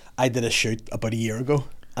 I did a shoot about a year ago,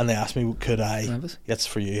 and they asked me, could I? Nervous? It's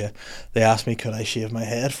for you, yeah. They asked me, could I shave my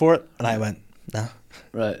head for it? And I went, nah.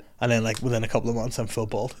 Right. And then, like, within a couple of months, I'm full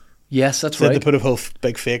bald. Yes, that's So right. they put a whole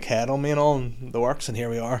big fake head on me and all, and the works, and here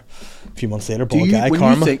we are. A few months later, Do bald you, guy, when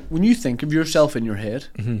karma. when you think of yourself in your head,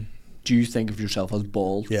 do you think of yourself as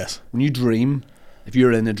bald? Yes. When you dream, if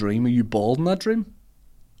you're in a dream, are you bald in that dream?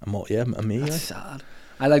 I'm me, yeah. That's sad.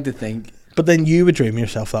 I like to think. But then you would dream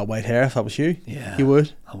yourself that white hair if that was you. Yeah. You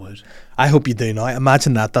would. I would. I hope you do now.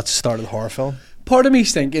 Imagine that's the start of the horror film. Part of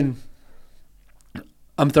me's thinking,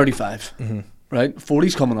 I'm 35, right?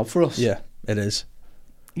 40's coming up for us. Yeah, it is.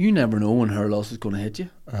 You never know when hair loss is going to hit you.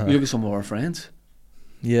 You look at some of our friends.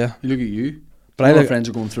 Yeah. You look at you. But All I our friends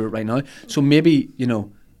are going through it right now. So maybe,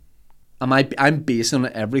 I'm basing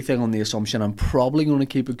everything on the assumption I'm probably going to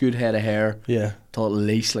keep a good head of hair Yeah. till at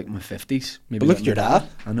least like my 50s. Maybe But look like at your my dad.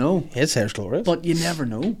 I know. His hair's glorious. But you never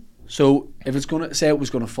know. So if it's going to, say it was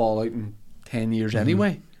going to fall out in 10 years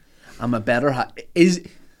anyway, I'm a better,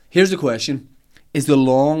 here's the question, is the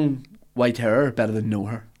long white hair better than no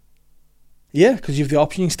hair? Yeah, because you have the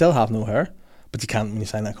option. You can still have no hair, but you can't when you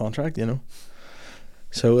sign that contract. You know.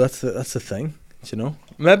 So that's the thing. You know.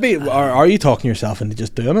 Maybe are you talking yourself into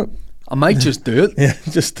just doing it? I might just do it. Yeah,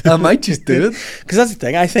 just. I might just do it. Because that's the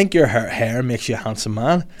thing. I think your hair makes you a handsome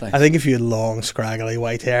man. Thanks. I think if you had long, scraggly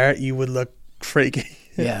white hair, you would look freaky.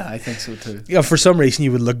 Yeah, I think so too. Yeah, for some reason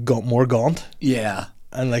you would look more gaunt Yeah.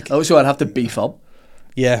 and like Oh, so I'd have to beef up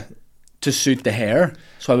yeah, to suit the hair.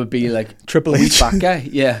 So I would be like Triple a wee H. fat guy.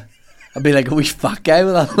 Yeah. I'd be like a wee fat guy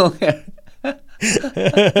with that long hair.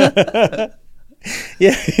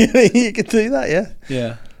 yeah, you could do that. Yeah,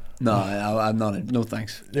 Yeah. No, I'm not. No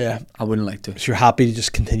thanks. yeah. I wouldn't like to. So you're happy to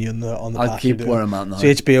just continue on the I'll path keep you're where doing. I'm at now. So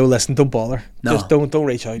HBO, listen, don't bother. No. Just don't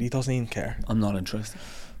reach out. He doesn't even care. I'm not interested.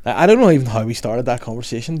 I don't know even how we started that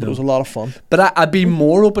conversation, but it was a lot of fun. But I'd be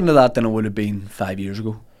more open to that than I would have been 5 years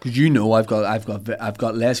ago. Because I've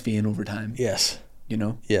got less vein over time. Yes, You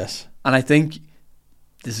know, yes. and I think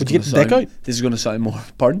this is. Would you gonna get the dick sound- out? This is going to sound more.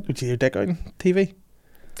 Pardon? Would you get your dick out on TV?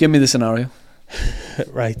 Give me the scenario.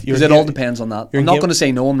 Right. Because it all depends on that. you're I'm in not Game- going to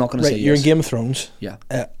say no. I'm not going to Right. say You're yes. in Game of Thrones. Yeah.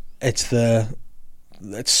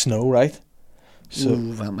 It's snow, right? So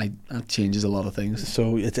Ooh, that changes a lot of things.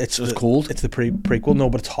 so it's So it's cold? It's the prequel. No,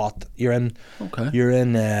 but it's hot. You're in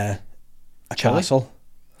a Chile? castle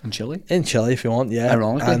In Chile, in Chile if you want. Yeah.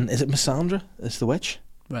 Ironically. And is it Missandra? Is the witch?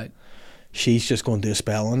 right? She's just going to do a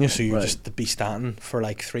spell on you, so you Right. just to be standing for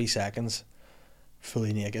like 3 seconds,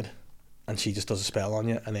 fully naked, and she just does a spell on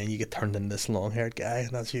you, and then you get turned into this long-haired guy,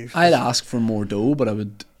 and that's you. I'd ask for more dough, but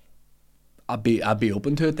I'd be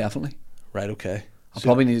open to it definitely. Right. Okay. I So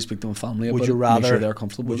probably need to speak to my family about would you it. rather Make sure they're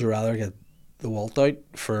comfortable. Would with you it. rather get the Walt out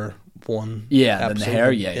for one? Yeah, than the episode?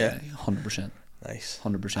 hair. Yeah, 100%. Nice.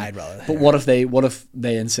 100%. I'd rather. But what if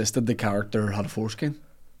they insisted the character had a foreskin?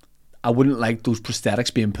 I wouldn't like those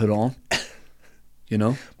prosthetics being put on. You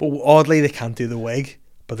know? But oddly, they can't do the wig,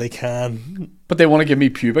 but they can. But they want to give me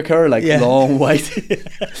pubic hair, like long, white,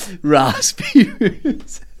 raspy.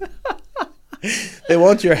 They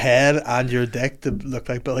want your head and your dick to look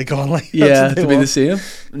like Billy Connolly. Yeah, to be the same.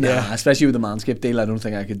 Nah, Yeah. especially with the Manscaped deal, I don't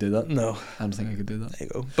think I could do that. No. I don't think I could do that. There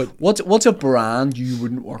you go. But What's a brand you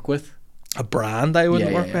wouldn't work with? a brand I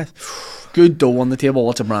wouldn't work with. Good dough on the table.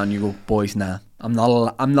 What's a brand you go, boys? Nah, I'm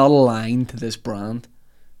not aligned to this brand.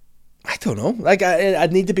 I don't know. Like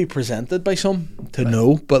I'd need to be presented by some to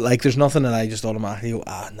know. But like, there's nothing that I just automatically go,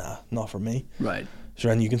 nah, not for me. Right. Is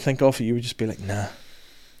there anything you can think of? You would just be like, nah.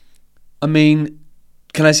 I mean,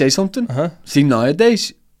 can I say something? See,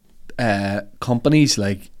 nowadays, companies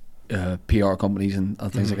like PR companies and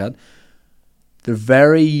things like that, they're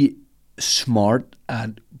very smart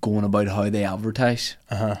at going about how they advertise.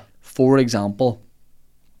 For example,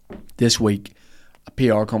 this week, a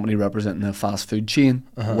PR company representing a fast food chain,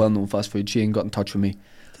 a well-known fast food chain, got in touch with me.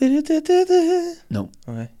 No.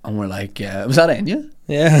 Okay. And we're like, was that Enya?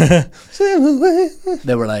 Yeah.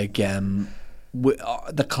 They were like,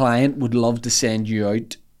 the client would love to send you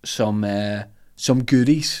out some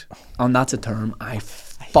goodies. And that's a term I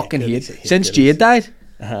fucking hate. Since Jade died,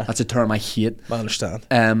 that's a term I hate. I understand.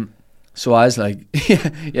 So I was like,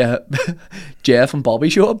 yeah, Jeff and Bobby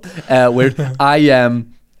show up. Weird.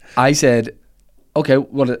 I said, okay,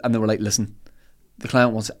 and they were like, listen, the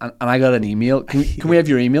client wants, and I got an email. Can we have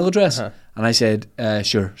your email address? And I said,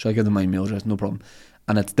 sure. So I gave them my email address, no problem.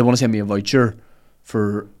 And they want to send me a voucher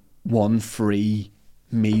for one free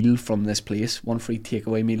meal from this place, one free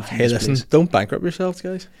takeaway meal from this place. Don't bankrupt yourselves,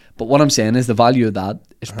 guys. But what I'm saying is the value of that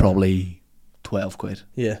is probably 12 quid.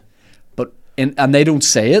 Yeah. But and they don't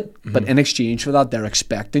say it, but in exchange for that, they're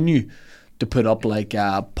expecting you to put up like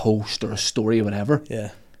a post or a story or whatever.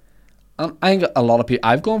 Yeah. And I think a lot of people,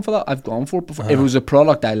 I've gone for that. I've gone for it before. If it was a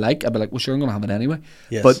product I like, I'd be like, well, sure, I'm going to have it anyway.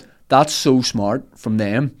 Yes. But that's so smart from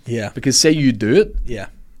them. Yeah. Because say you do it, Yeah.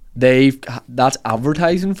 that's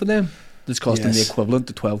advertising for them. That's costing the Yes. equivalent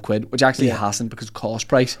to 12 quid, which actually hasn't, because cost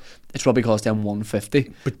price, it's probably cost them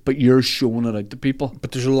 150. But you're showing it out to people.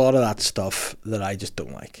 But there's a lot of that stuff that I just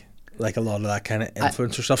don't like. Like a lot of that kind of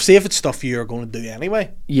influencer stuff. See if it's stuff you're going to do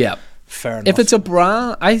anyway. Yeah. Fair enough. If it's a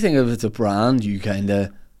brand, I think if it's a brand, you kind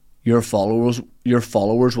of, your followers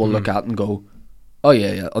will look at and go, oh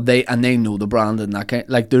yeah, they know the brand and that kind.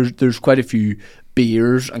 Like there's quite a few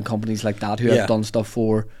beers and companies like that who I've done stuff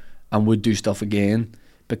for and would do stuff again,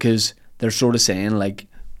 because they're sort of saying like,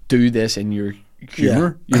 do this in your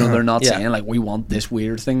humor. You know, they're not saying like, we want this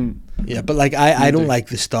weird thing. Yeah, but like I don't like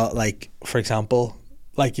the stuff. Like, for example,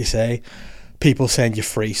 like you say, people send you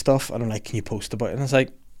free stuff and I'm like, can you post about it? And it's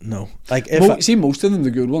like, no. Like if see, most of them, the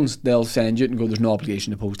good ones, they'll send you it and go, there's no obligation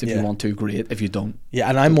to post. If you want to, great. If you don't,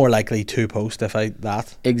 and I'm more likely to post if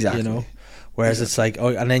exactly, you know. Whereas it's like,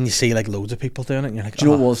 and then you see like loads of people doing it and you're like, do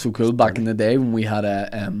you know what was so cool back in the day when we had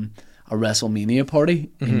a WrestleMania party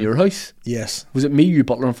in your house? Yes. Was it me, you,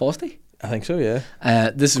 Butler and Fosty? I think so, yeah.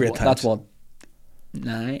 That's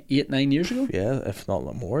 9 years ago? Yeah, if not a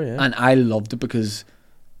lot more, yeah. And I loved it because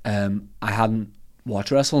I hadn't watched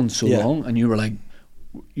wrestling so long, and you were like,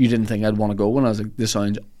 you didn't think I'd want to go, and I was like, this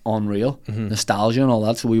sounds unreal, nostalgia and all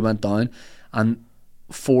that. So we went down, and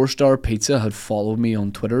 4-Star Pizza had followed me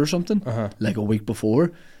on Twitter or something like a week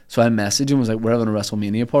before. So I messaged him, was like, we're having a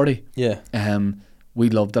WrestleMania party. Yeah.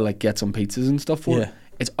 We'd love to like get some pizzas and stuff for it.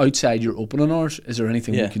 It's outside your opening hours. Is there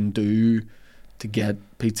anything we can do to get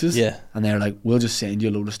pizzas? Yeah. And they're like, we'll just send you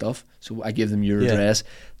a load of stuff. So I give them your address.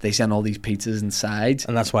 They send all these pizzas and sides.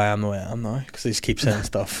 And that's why I'm the way I am now, because they just keep sending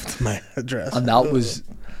stuff to my address. And that was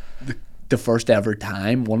the first ever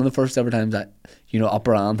time, one of the first ever times that, you know,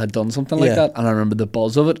 Upper End had done something like that. And I remember the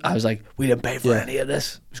buzz of it. I was like, we didn't pay for any of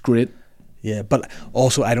this. It was great. Yeah, but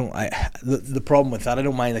also the problem with that, I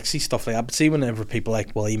don't mind like see stuff like that, but see whenever people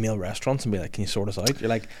like will email restaurants and be like, can you sort us out? You're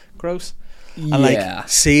like, gross. And like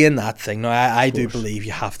seeing that thing, now I do believe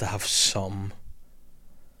you have to have some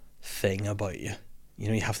thing about you. You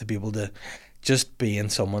know, you have to be able to, just being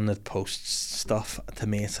someone that posts stuff, to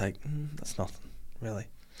me it's like, that's nothing, really.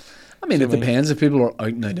 I mean, it depends. If people are out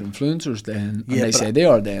and out influencers, then and they say they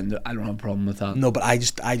are, then I don't have a problem with that. No, but I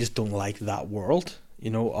just don't like that world. You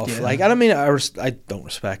know, of like, and I mean, I don't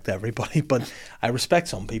respect everybody, but I respect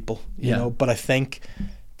some people. You know, but I think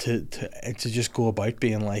to just go about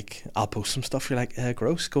being like, I'll post some stuff. You're like,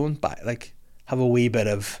 gross. Go and buy, like, have a wee bit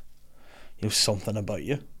of, something about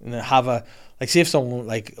you, and have a like. See if someone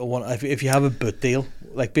like if you have a boot deal,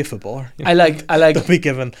 like be a footballer. I like Don't be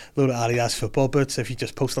given a load of Adidas football boots if you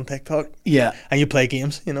just post on TikTok. Yeah, and you play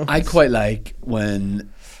games. I quite like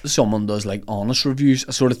when someone does like honest reviews.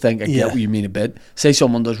 I sort of think I get what you mean a bit. Say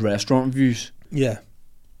someone does restaurant reviews. Yeah,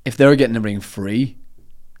 if they're getting everything free,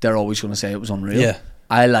 they're always going to say it was unreal. Yeah,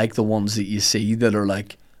 I like the ones that you see that are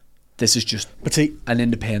like, this is just an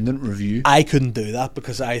independent review. I couldn't do that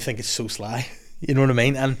because I think it's so sly. You know what I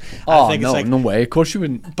mean? And I think no, it's like, no way. Of course you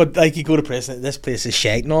wouldn't. But like you go to prison, this place is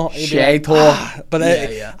shite now. Shite but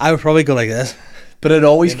I would probably go like this. But it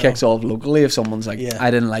always kicks off locally if someone's like, I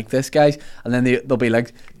didn't like this, guys. And then they'll be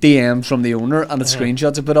like DMs from the owner and the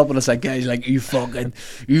screenshots are put up and it's like, guys, like, you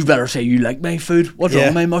better say you like my food. What's wrong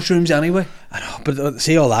with my mushrooms anyway? I know, but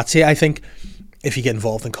see all that. See, I think if you get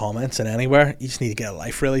involved in comments and anywhere, you just need to get a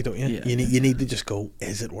life, really, don't you? Yeah. You need to just go,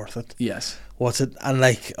 is it worth it? Yes. What's it? And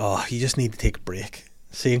like, you just need to take a break.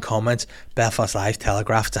 Seeing comments, Belfast Live,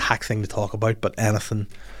 Telegraph, it's a hack thing to talk about, but anything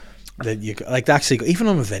that you like, actually, even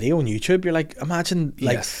on a video on YouTube, you're like, imagine,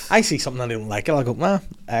 like, I see something I don't like it, I'll go,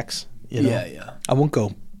 X, you know. Yeah. I won't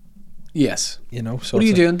go. Yes. You know. So what are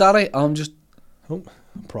you doing, Daddy? I'm just. Oh,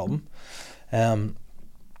 no problem.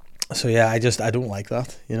 So yeah, I don't like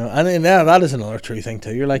that, you know. And that is another true thing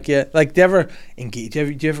too. You're like, do you ever engage?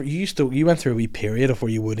 You went through a wee period of where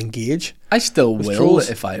you would engage. I still will trolls.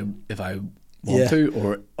 if I want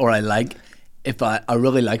to, or I like, if I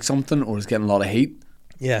really like something or it's getting a lot of hate.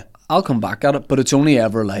 Yeah, I'll come back at it, but it's only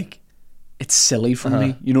ever like, it's silly for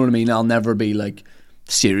me. You know what I mean? I'll never be like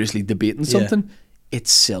seriously debating something.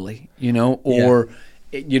 It's silly, you know. Or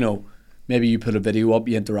you know, maybe you put a video up,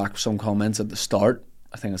 you interact with some comments at the start.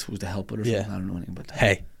 I think it's supposed to help it or something. I don't know anything about that.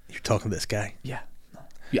 Hey, you're talking to this guy. Yeah. No.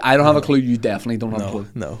 I don't have a clue. You definitely don't have a clue.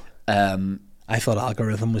 No. I thought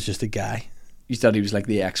Algorithm was just a guy. You thought he was like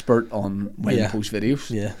the expert on when to post videos?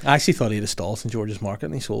 Yeah. I actually thought he had a stall in George's Market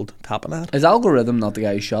and he sold tapenade. Is Algorithm not the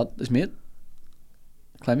guy who shot his mate?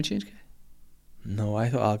 Climate change guy? No, I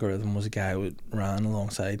thought Algorithm was a guy who ran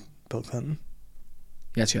alongside Bill Clinton.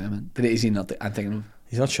 Yeah, that's what I meant. But is he not I'm thinking of...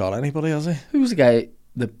 He's not shot anybody, has he? Who was the guy,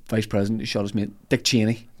 the vice president who shot his mate? Dick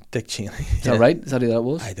Cheney. Dick Cheney. Is that right? Is that who that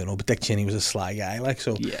was? I don't know, but Dick Cheney was a sly guy, like,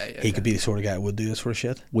 so he could be the sort of guy who would do this sort of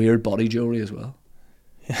shit. Weird body jewelry as well.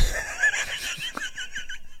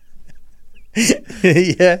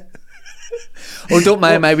 Yeah. Oh, don't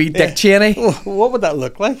mind my wee Dick Cheney. What would that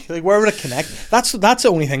look like? Like, where would it connect? That's the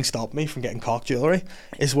only thing stopping me from getting cock jewelry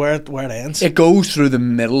is where it ends. It goes through the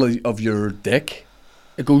middle of your dick.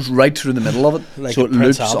 It goes right through the middle of it, like so a it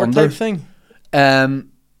Prince loops Albert under. type thing.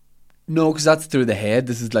 No, because that's through the head.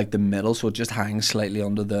 This is like the middle, so it just hangs slightly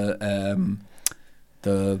under the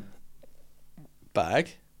bag.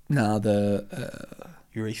 Nah, the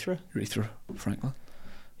urethra, Franklin.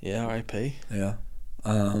 Yeah, R.I.P. Yeah.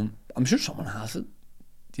 I'm sure someone has it.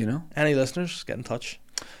 Do you know? Any listeners, get in touch.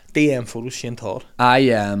 DM photos, Shane Todd.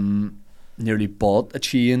 I nearly bought a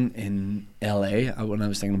chain in LA when I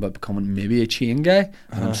was thinking about becoming maybe a chain guy,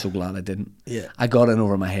 and I'm so glad I didn't. Yeah. I got in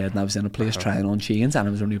over my head, and I was in a place trying on chains, and I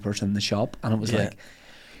was the only person in the shop, and it was like,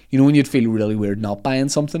 you know, when you'd feel really weird not buying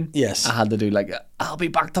something. Yes. I had to do like, I'll be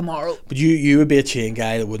back tomorrow. But you would be a chain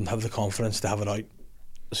guy that wouldn't have the confidence to have it out,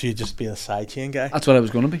 so you'd just be a side chain guy. That's what I was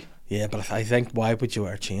going to be. Yeah, but I think, why would you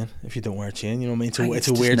wear a chain if you don't wear a chain? You know what I mean? So it's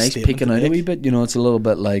a just weird nice statement peeking to out a make. wee bit. You know, it's a little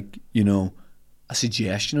bit like, you know, a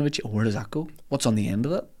suggestion of it. Where does that go? What's on the end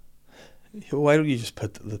of it? Why don't you just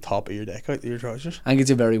put the top of your dick out of your trousers? I think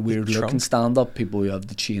it's a very weird look in stand-up. People who have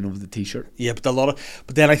the chain over the t-shirt. Yeah,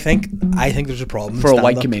 but then I think there's a problem for in a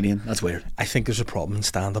white stand-up. comedian. That's weird. I think there's a problem in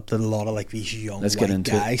stand-up that a lot of like these young white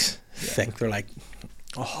guys think they're like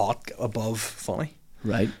hot above funny.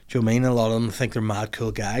 Right. Do you know what I mean? A lot of them think they're mad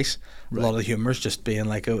cool guys. Right. A lot of the humour is just being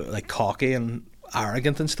like cocky and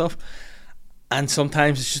arrogant and stuff. And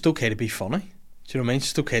sometimes it's just okay to be funny. Do you know what I mean? It's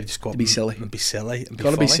just okay to just go up and be silly. And be silly. And be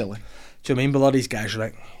Gotta funny. be silly. Do you know what I mean? But a lot of these guys are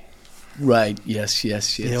like, right, yes.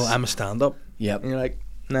 You know, I'm a stand-up. Yep. And you're like,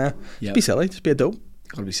 nah, just be silly. Just be a dope.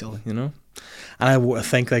 Gotta be silly. You know? And I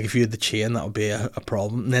think like if you had the chain, that would be a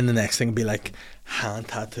problem. And then the next thing would be like hand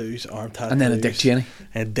tattoos, arm tattoos. And then a Dick Cheney.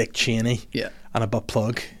 And a Dick Cheney. Yeah. And a butt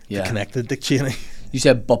plug to connect to Dick Cheney. You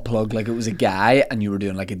said butt plug like it was a guy and you were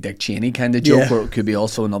doing like a Dick Cheney kind of joke, or it could be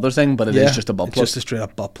also another thing, but it is just a butt plug. It's just a straight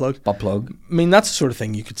up butt plug. Butt plug. I mean, that's the sort of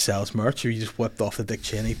thing you could sell as merch. If you just whipped off the Dick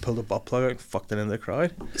Cheney, pulled a butt plug out and fucked it in the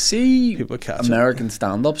crowd. See, people catch American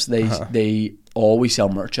stand-ups, they always sell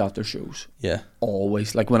merch after shows. Yeah.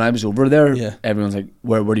 Always. Like when I was over there, everyone's like,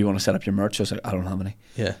 where do you want to set up your merch? I was like, I don't have any.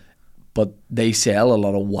 Yeah. But they sell a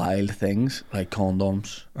lot of wild things like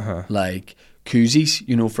condoms, like koozies,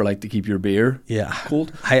 you know, for like to keep your beer Yeah.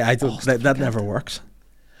 cold. I don't. that never works.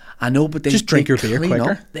 I know, but they Just drink they your beer clean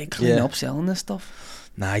quicker. Up, they clean Yeah. up selling this stuff.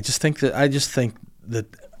 Nah, I just think that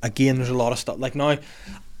again, there's a lot of stuff. Like now,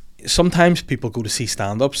 sometimes people go to see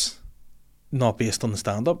stand-ups, not based on the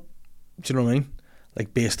stand-up. Do you know what I mean?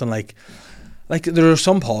 Like based on like there are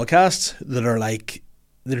some podcasts that are like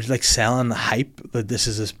they're like selling the hype that this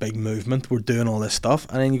is this big movement. We're doing all this stuff,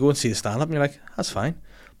 and then you go and see a stand-up, and you're like, that's fine.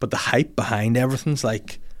 But the hype behind everything's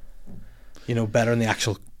like, you know, better than the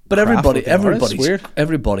actual. But craft of the artist. It's weird.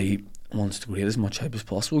 everybody wants to create as much hype as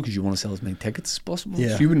possible because you want to sell as many tickets as possible.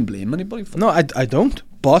 Yeah. So you wouldn't blame anybody for that. No, I don't.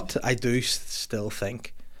 But I do still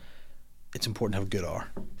think it's important to have a good hour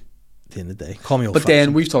at the end of the day. Call me old But then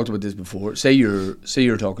fashioned. we've talked about this before. Say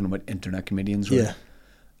you're talking about internet comedians, right?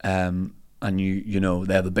 Yeah. And you know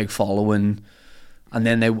they have a big following, and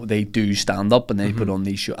then they do stand up and they put on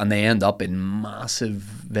these shows and they end up in massive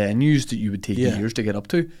venues that you would take Yeah. years to get up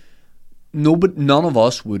to. None of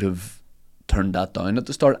us would have turned that down at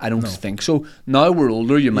the start. I don't think so. Now we're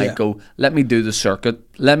older, you might Yeah. go, let me do the circuit,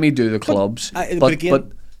 let me do the clubs. but again-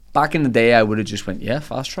 but back in the day, I would have just went, yeah,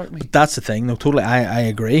 fast track me. That's the thing. No, totally. I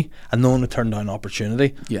agree. And no one would turn down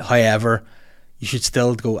opportunity. Yeah. However, you should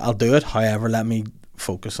still go, I'll do it. However, let me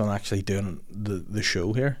focus on actually doing the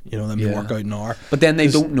show here. You know, let me Yeah. work out an hour. But then they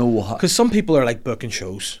don't know how. Because some people are like booking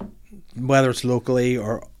shows, whether it's locally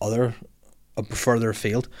or further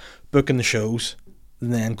afield, booking the shows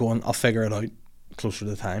and then going, I'll figure it out closer to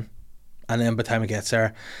the time. And then by the time it gets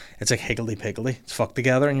there, it's like higgledy-piggledy. It's fucked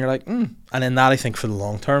together and you're like, And then that, I think, for the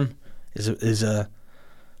long term is a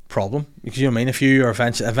problem. Because, you know what I mean? If you are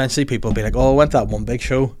eventually people will be like, oh, I went to that one big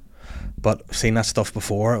show, but I've seen that stuff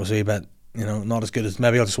before. It was a wee bit, you know, not as good as,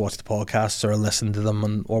 maybe I'll just watch the podcasts or listen to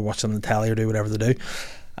them or watch them on the telly or do whatever they do.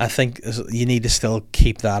 I think you need to still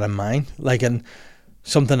keep that in mind. Like, and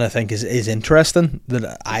something I think is interesting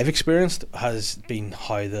that I've experienced has been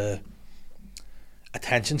how the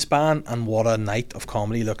attention span and what a night of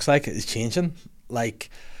comedy looks like is changing. Like,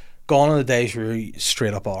 gone are the days where you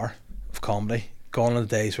straight up hour of comedy. Gone are the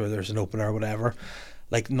days where there's an opener or whatever.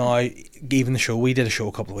 Like now, even the show, we did a show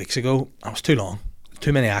a couple of weeks ago, and it was too long.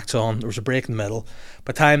 Too many acts on. There was a break in the middle.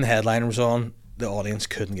 By the time the headliner was on, the audience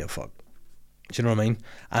couldn't give a fuck. Do you know what I mean?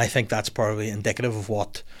 And I think that's probably indicative of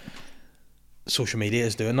what social media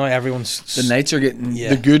is doing now. Everyone's The nights are getting Yeah.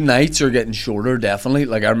 the good nights are getting shorter. Definitely.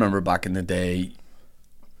 Like I remember back in the day,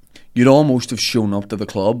 you'd almost have shown up to the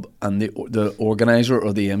club, and the organizer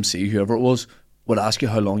or the MC, whoever it was, would ask you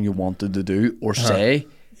how long you wanted to do, or say,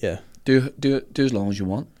 yeah. do as long as you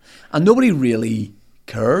want, and nobody really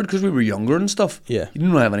cared because we were younger and stuff. Yeah. You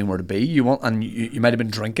didn't have anywhere to be. You might have been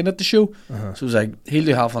drinking at the show, so it was like he'll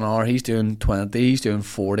do half an hour, he's doing 20, he's doing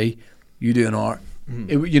 40, you do an hour.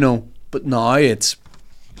 You know, but now it's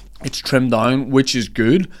trimmed down, which is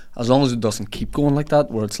good as long as it doesn't keep going like that,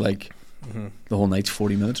 where it's like the whole night's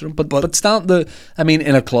 40 minutes. But I mean,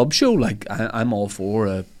 in a club show, like I'm all for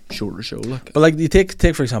a shorter show. Like, But like you take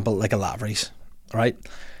for example like a Lavery's, right?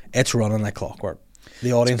 It's running like clockwork.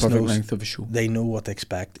 The audience perfect knows length of a show. They know what to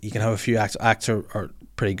expect. You can have a few acts. Acts are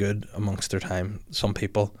pretty good amongst their time. Some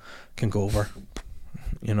people can go over,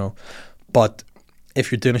 you know. But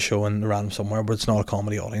if you're doing a show in random somewhere where it's not a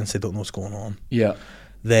comedy audience, they don't know what's going on. Yeah.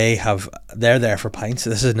 They're there for pints.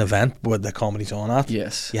 This is an event where the comedy's on at.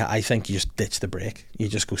 Yes. Yeah, I think you just ditch the break. You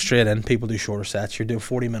just go straight in. People do shorter sets. You're doing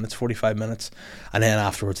 40 minutes, 45 minutes, and then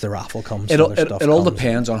afterwards the raffle comes. It all comes.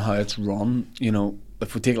 depends on how it's run. You know,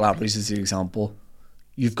 if we take Lavery's as the example,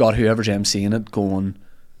 you've got whoever's emceeing it going,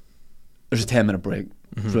 there's a 10-minute break.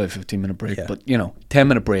 It's really a 15-minute break, Yeah. but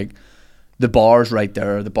 10-minute break. The bar's right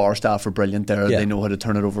there. The bar staff are brilliant there. Yeah. They know how to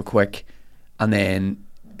turn it over quick. And then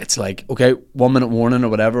it's like, okay, 1 minute warning or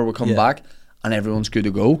whatever, we'll come back, and everyone's good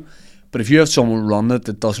to go. But if you have someone run it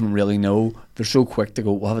that doesn't really know, they're so quick to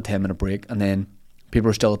go, we'll have a 10-minute break, and then people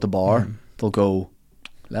are still at the bar, they'll go,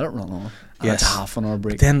 let it run on. And Yes. it's half an hour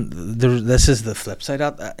break. But then this is the flip side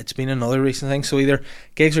of that. It's been another recent thing. So either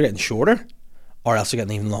gigs are getting shorter, or else they're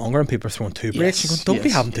getting even longer, and people are throwing two breaks. You're going, don't be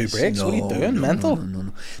having two breaks. What are you doing? Mental.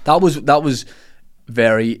 No. That was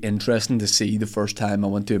very interesting to see the first time I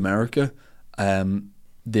went to America.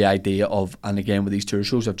 The idea of, and again with these tour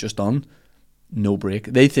shows I've just done, no break.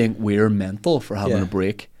 They think we're mental for having Yeah. a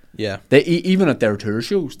break. Yeah. They even at their tour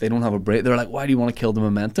shows, they don't have a break. They're like, why do you want to kill the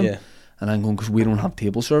momentum? Yeah. And I'm going, because we don't have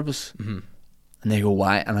table service. And they go,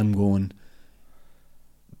 why? And I'm going,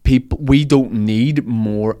 we don't need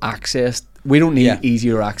more access. We don't need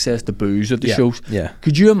easier access to booze at the shows. Yeah.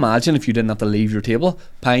 Could you imagine if you didn't have to leave your table?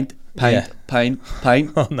 Pint.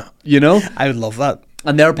 Oh no. You know? I would love that.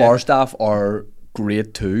 And their bar staff are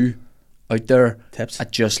great too out there. Tips.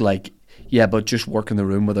 At just like, Yeah, but just work in the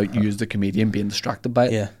room without you as the comedian being distracted by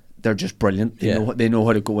it. Yeah. They're just brilliant. They know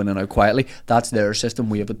how to go in and out quietly. That's their system.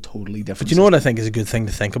 We have a totally different. But you know what I think is a good thing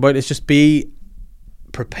to think about is just be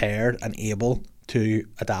prepared and able to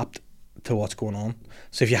adapt to what's going on.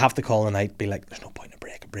 So if you have to call a night, be like, there's no point in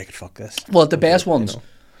break it, fuck this. Well, the best ones,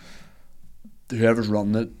 whoever's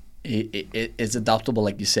running it is adaptable,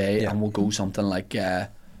 like you say, and will go something like, you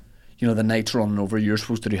know, the night's running over, you're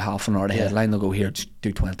supposed to do half an hour to headline, they'll go, here, just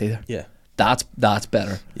do 20 there. Yeah. That's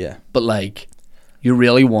better. Yeah. But like, you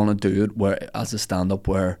really want to do it where, as a stand-up,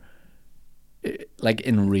 where like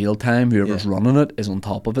in real time, whoever's running it is on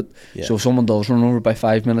top of it. Yeah. So if someone does run over by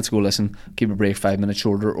 5 minutes, go, listen, keep a break 5 minutes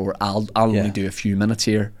shorter, or I'll only do a few minutes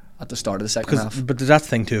here at the start of the second half. But there's that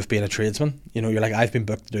thing too of being a tradesman. You know, you're like, I've been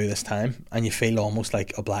booked to do this time, and you feel almost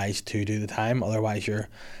like obliged to do the time. Otherwise, you're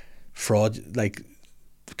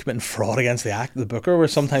committing fraud against the booker. Where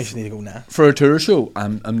sometimes you need to go, nah. For a tour show,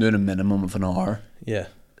 I'm doing a minimum of an hour. Yeah.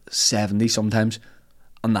 70 sometimes,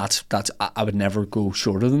 and that's I would never go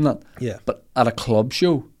shorter than that. Yeah. But at a club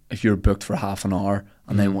show, if you're booked for half an hour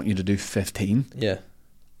and they want you to do 15,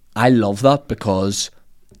 I love that, because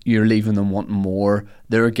you're leaving them wanting more.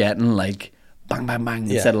 They're getting like bang bang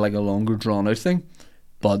bang instead of like a longer drawn out thing.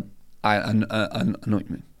 But I know what you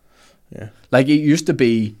mean. Yeah. Like it used to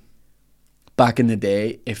be back in the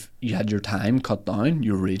day, if you had your time cut down,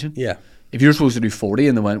 you were raging. Yeah. If you're supposed to do 40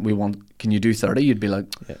 and they went, can you do 30? You'd be like,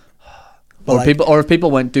 Well, or if people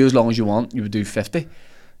went, do as long as you want, you would do 50. Yeah.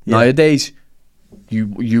 Nowadays,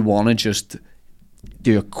 you want to just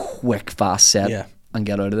do a quick, fast set and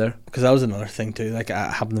get out of there. Because that was another thing too. Like, it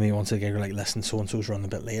happened to me once. They were like, listen, so-and-so's running a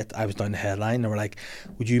bit late. I was down the headline. They were like,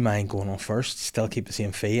 would you mind going on first, still keep the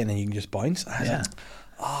same fee, and then you can just bounce? I was like,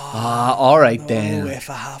 all right then. If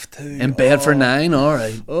I have to. In bed for 9, all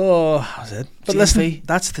right. Oh, that was it. But listen,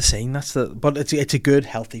 that's the scene. But it's a good,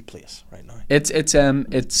 healthy place right now. It's and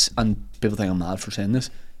people think I'm mad for saying this.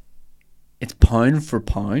 It's pound for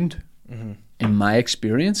pound, in my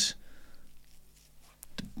experience,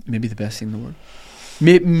 maybe the best thing in the world.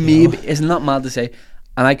 Maybe isn't that mad to say?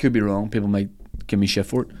 And I could be wrong. People might give me shit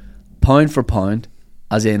for it. Pound for pound,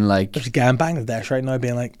 as in like, there's a guy in Bangladesh right now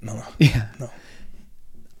being like, no.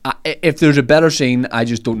 If there's a better scene, I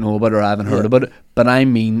just don't know about it, or I haven't heard about it. But I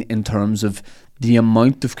mean, in terms of the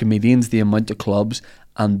amount of comedians, the amount of clubs,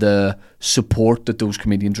 and the support that those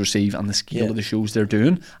comedians receive, and the scale of the shows they're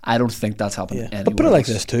doing, I don't think that's happening anywhere But put it like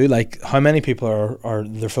else. this too, like how many people are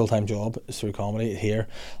their full-time job is through comedy here.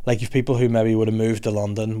 Like if people who maybe would have moved to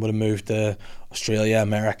London, would have moved to Australia,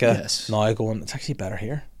 America, now going, it's actually better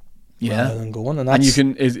here rather than going. And you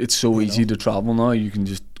can, it's so easy to travel now, you can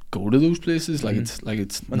just go to those places, like it's in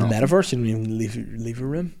the metaverse, you don't even leave your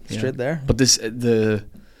room, straight there. But it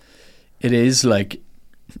is like,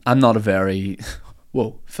 I'm not a very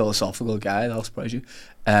philosophical guy, that'll surprise you.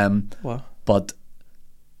 But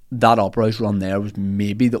that opera house run there was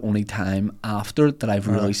maybe the only time after that I've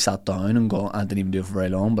really sat down and gone, I didn't even do it for very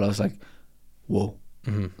long, but I was like, whoa,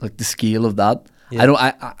 like the scale of that.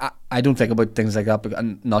 I don't think about things like that, because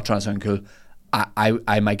I'm not trying to sound cool.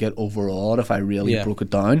 I might get overawed if I really broke it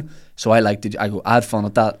down. So I had fun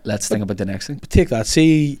at that, let's think about the next thing. But take that,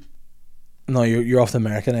 see, no, you're off to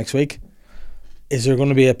America next week. Is there going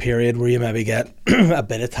to be a period where you maybe get a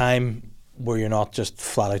bit of time where you're not just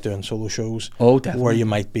flat out doing solo shows? Oh, definitely. Where you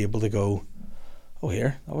might be able to go,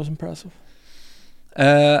 that was impressive.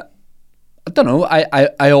 I don't know.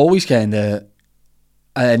 I always kind of,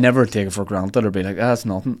 I never take it for granted or be like, that's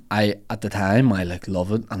nothing. At the time, I like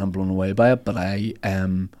love it and I'm blown away by it, but I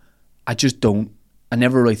just don't. I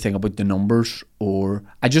never really think about the numbers, or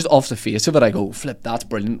I just off the face of it, I go, flip, that's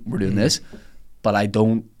brilliant, we're doing this, but I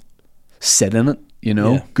don't sit in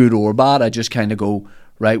it, good or bad. I just kind of go,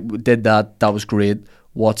 right, we did that was great,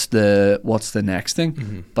 what's the next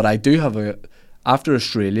thing? But I do have after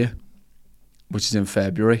Australia, which is in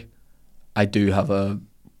February, I do have a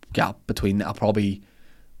gap between. I'll probably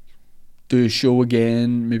do a show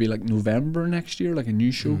again maybe like November next year, like a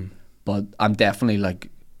new show, but I'm definitely like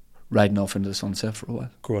riding off into the sunset for a while,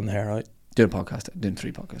 growing the hair out, doing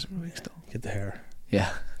 3 podcasts every week still. Get the hair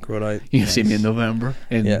grow it out. You see me in November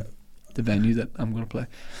in the venue that I'm going to play,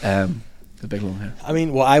 the big long hair. I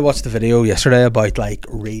mean, I watched the video yesterday about like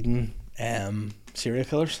reading serial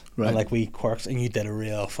killers and like wee quirks, and you did a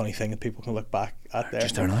real funny thing that people can look back at there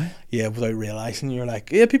just there now, without realising. You're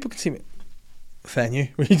like, people can see me fan you,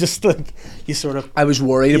 where you just like, you sort of, I was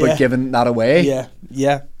worried about giving that away,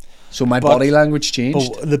 so my body language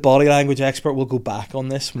changed. But the body language expert will go back on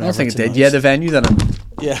this. I don't think it did. The venue that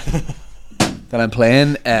I'm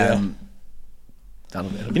playing,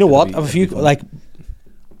 you know what, I have a few, like,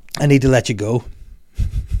 I need to let you go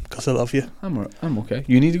because I love you. I'm okay.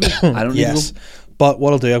 You need to go. I don't need Yes. to go. But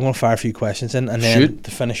what I'll do, I'm going to fire a few questions in, and then Shoot.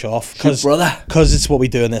 to finish off, Shoot, brother. because it's what we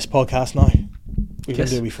do in this podcast now. We can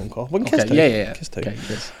Kiss? do a wee phone call. We can Okay. kiss too. Yeah. Kiss too. Okay.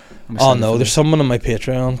 Yes. I'm Oh excited no, for there's this. someone on my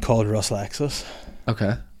Patreon called Russ Lexus,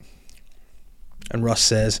 Okay. and Russ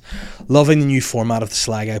says, "Loving the new format of the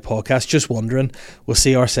Sly Guy podcast. Just wondering, will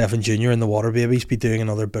CR7 Junior and the Water Babies be doing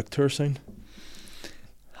another book tour soon?"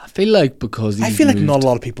 I feel like because I feel like not a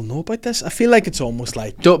lot of people know about this. I feel like it's almost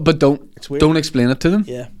like Don't it's weird. don't explain it to them.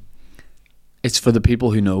 Yeah. It's for the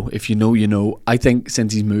people who know. If you know, you know. I think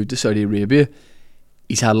since he's moved to Saudi Arabia,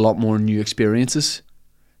 he's had a lot more new experiences.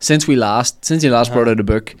 Since he last brought out a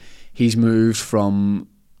book, he's moved from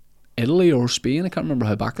Italy or Spain. I can't remember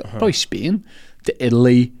how back. Probably Spain to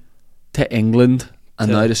Italy to England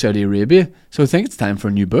and now to Saudi Arabia. So I think it's time for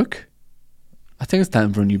a new book.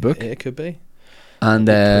 It could be. And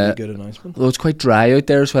Pretty good announcement. although it's quite dry out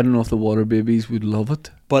there, so I don't know if the Water Babies would love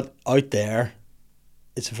it. But out there,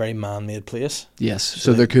 it's a very man-made place. Yes,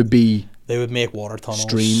 so there could be They would make water tunnels,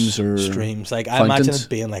 streams. Like I imagine fountains. it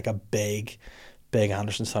being like a big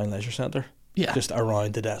Andersonstown leisure centre. Yeah. Just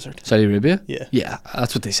around the desert. Saudi Arabia. Yeah. Yeah,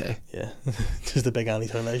 that's what they say. Yeah. Just a big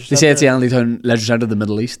Andersonstown leisure centre. They say it's the only town leisure centre of the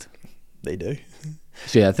Middle East. They do.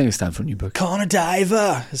 So yeah, I think it's time for a new book. Connor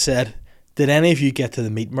Diver said, "Did any of you get to the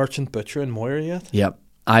meat merchant butcher in Moira yet?" Yep,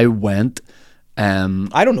 I went.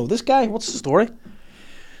 I don't know this guy. What's the story?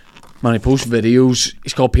 Man, he posts videos.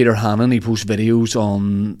 He's called Peter Hannon. He posts videos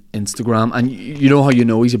on Instagram, and you know how you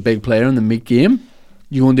know he's a big player in the meat game.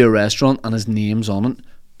 You go into a restaurant and his name's on it.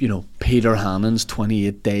 You know, Peter Hannon's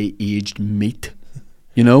 28-day aged meat.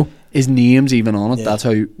 You know, his name's even on it. Yeah. That's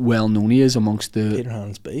how well known he is amongst the. Peter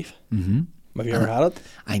Han's beef. Mhm. Have you ever had it?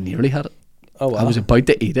 I nearly had it. Oh wow. I was about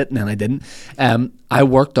to eat it and then I didn't. I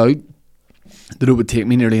worked out that it would take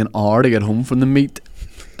me nearly an hour to get home from the meat.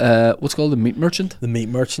 What's it called, the meat merchant? The meat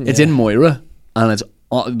merchant. It's yeah. in Moira, and it's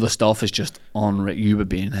the stuff is just on. You would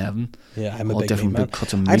be in heaven. Yeah, I'm a all big different meat man. big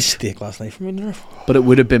cuts of I had meat. steak last night from dinner. But it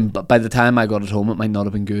would have been. By the time I got it home, it might not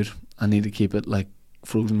have been good. I need to keep it like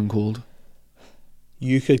frozen and cold.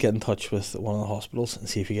 You could get in touch with one of the hospitals and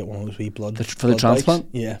see if you get one of those wee blood For the blood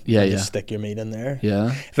transplant? bites. Yeah, Yeah, and yeah. Just stick your meat in there. Yeah,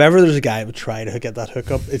 If ever there's a guy who would try to get that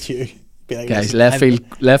hookup, it's you. Be like, guys, "Listen,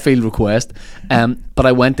 left field request. But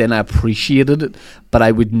I went in. I appreciated it, but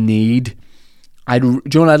I would need. Do you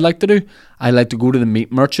know what I'd like to do? I'd like to go to the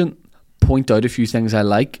meat merchant, point out a few things I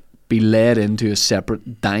like, be led into a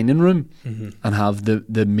separate dining room, and have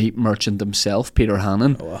the meat merchant himself, Peter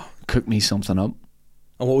Hannon, Oh, wow. cook me something up.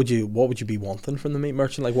 And what would you be wanting from the meat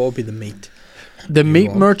merchant? Like, what would be the meat? The meat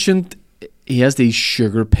want? merchant, he has these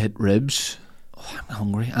sugar pit ribs. Oh,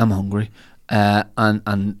 I'm hungry.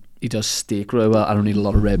 And he does steak really well. I don't need a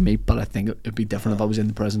lot of red meat, but I think it'd be different if I was in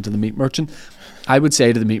the presence of the meat merchant. I would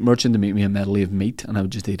say to the meat merchant to make me a medley of meat, and I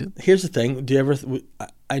would just eat it. Here's the thing. Do you ever?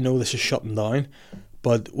 I know this is shutting down,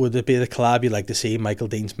 but would it be the collab you'd like to see Michael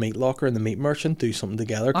Dean's Meat Locker and the meat merchant do something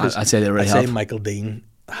together? 'Cause I'd say they already I'd say have. Michael Dean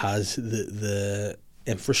has the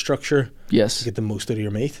infrastructure Yes. to get the most out of your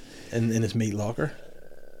meat in his meat locker.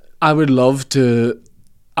 I would love to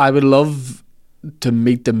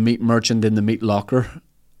meet the meat merchant in the meat locker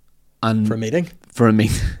and For a meeting? for a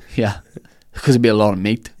meat. Yeah. Because it'd be a lot of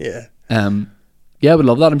meat. Yeah. Yeah, I would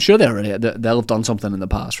love that. I'm sure they'll have done something in the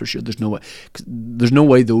past for sure. There's no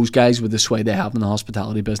way those guys with the sway they have in the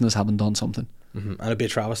hospitality business haven't done something. And it'd be a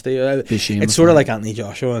travesty. Be a shame It's if sort of not. like Anthony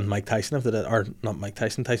Joshua and Mike Tyson have did it, or not Mike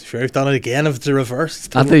Tyson, Tyson Fury have done it again. If it's the reverse,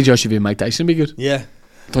 it's Anthony Joshua v Mike Tyson would be good. yeah.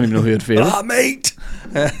 Don't even know who would feel. Mate.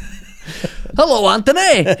 Hello,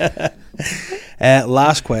 Anthony.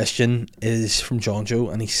 Last question is from John Joe,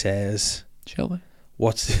 and he says, Shall we?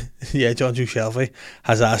 John Joe Shelby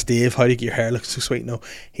has asked Dave, how do you get your hair look so sweet? No,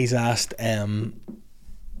 he's asked,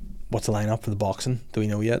 what's the lineup for the boxing? Do we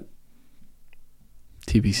know yet?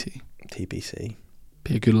 TBC. TBC.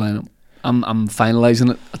 Be a good lineup. I'm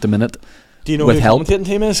finalising it at the minute. Do you know With who the help. commentating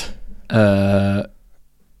team is?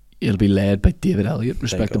 It'll be led by David Elliott,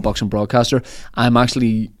 respected go. boxing broadcaster. I'm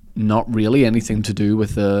actually not really anything to do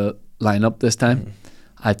with the lineup this time.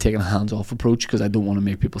 I've taken a hands-off approach because I don't want to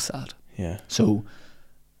make people sad. Yeah. So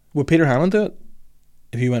Would Peter Hammond do it?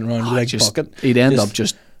 If he went around with like bucket? he'd end up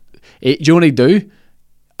just. Do you know what he'd do?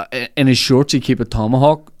 In his shorts, he'd keep a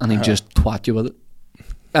tomahawk and he'd just twat you with it.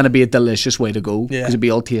 And it'd be a delicious way to go because Yeah. it'd be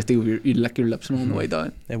all tasty. You'd lick your lips on the way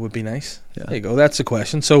down. It would be nice. Yeah. There you go. That's the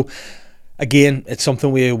question. So, again, it's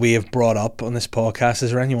something we have brought up on this podcast.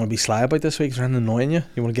 Is there anything you want to be sly about this week? Is there anything annoying you?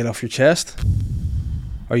 You want to get off your chest?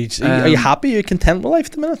 Are you happy? Are you content with life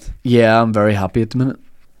at the minute? Yeah, I'm very happy at the minute.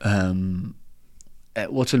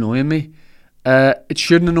 What's annoying me? It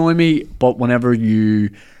shouldn't annoy me, but whenever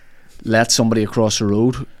you let somebody across the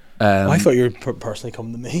road I thought you were personally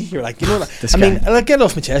coming to me. You're like, you know what? This I mean, guy. I'll get it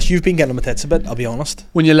off my chest. You've been getting on my tits a bit, I'll be honest.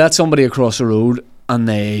 When you let somebody across the road and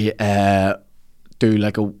they do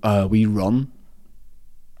like a wee run,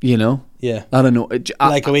 you know, Yeah. I don't know,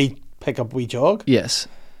 Like a wee pick up, wee jog. yes,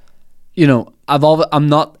 you know, I'm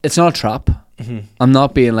not. It's not a trap. I'm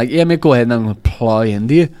not being like, yeah, mate, go ahead and I'm gonna plow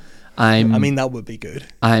into you. I mean, that would be good.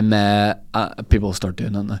 People will start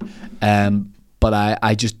doing that now. But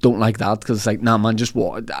I just don't like that because it's like, nah, man, just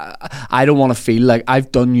walk. I don't want to feel like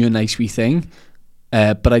I've done you a nice wee thing,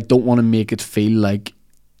 but I don't want to make it feel like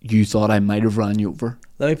you thought I might have ran you over.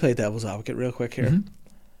 Let me play devil's advocate real quick here.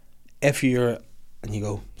 If you're and you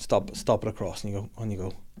go stop it across, and you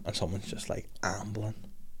go, and someone's just like ambling.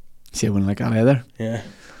 See, I wouldn't like that either. Yeah,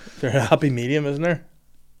 there's a happy medium, isn't there?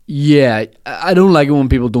 Yeah, I don't like it when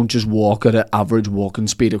people don't just walk at an average walking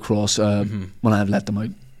speed across when I've let them out.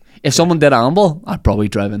 If someone did amble, I'd probably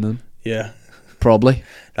drive into them. Yeah, probably.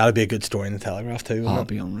 That'd be a good story in the Telegraph too. That'd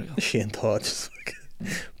be unreal. Shane Todd just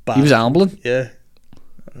he was ambling. Yeah,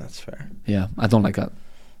 and that's fair. Yeah, I don't like that.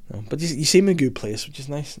 No, but you seem in a good place, which is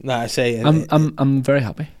nice. Nah, I say I'm very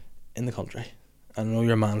happy in the country. I know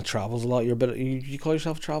you're a man that travels a lot. You're a bit. You call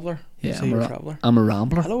yourself a traveller? Yeah, you're a traveller. I'm a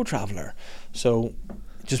rambler. Hello, traveller. So,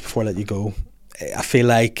 just before I let you go, I feel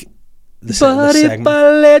like the But if segment.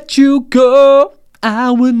 I let you go,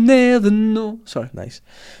 I would never know. Sorry. Nice.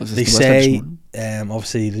 Was this They the West End say, morning?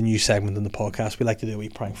 obviously, the new segment in the podcast, we like to do a wee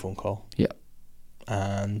prank phone call. Yeah.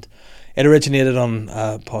 And it originated on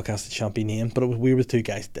a podcast that shan't be named, but we were the two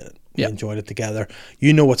guys that did it. We Yeah. enjoyed it together.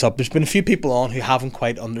 You know what's up. There's been a few people on who haven't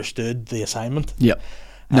quite understood the assignment. Yeah.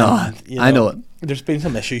 No, And, I know it. There's been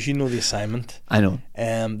some issues. You know the assignment. I know.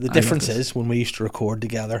 The difference is when we used to record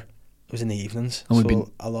together, it was in the evenings. And we'd so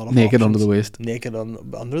be a lot of naked options. under the waist. Naked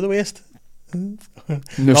under the waist. No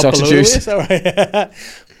Not socks or below the shoes. waist, all right.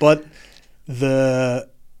 But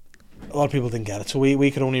a lot of people didn't get it, so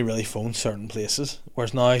we could only really phone certain places.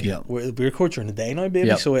 Whereas now we record during the day now, baby.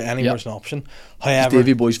 Yep. So anywhere's an option. Is However,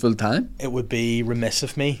 Davy Boy's full time? it would be remiss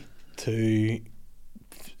of me to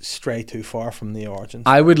stray too far from the origins.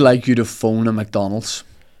 I would like you to phone a McDonald's.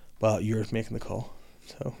 Well, you're making the call,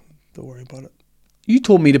 so don't worry about it. You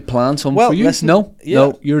told me to plan something Well, for you. listen, No,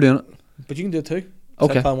 you're doing it. But you can do it too. So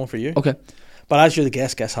Okay. I plan one for you. Okay. But as you're the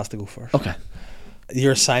guest has to go first. Okay.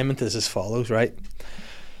 Your assignment is as follows, right?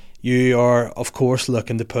 You are, of course,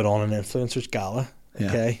 looking to put on an influencers gala. Yeah.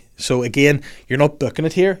 Okay. So again, you're not booking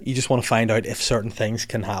it here. You just want to find out if certain things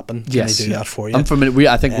can happen. Can Yes. they do that for you? I'm familiar.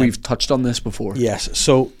 I think we've touched on this before. Yes.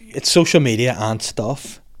 So it's social media and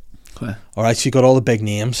stuff. Okay. All right. So you got all the big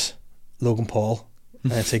names, Logan Paul,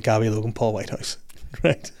 and then say Gabby Logan Paul Whitehouse,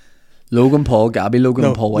 right? Logan Paul, Gabby Logan,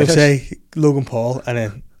 and Paul Whitehouse. Say Logan Paul, and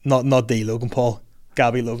then not the Logan Paul,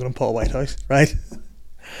 Gabby Logan and Paul Whitehouse, right?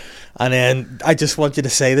 And then I just want you to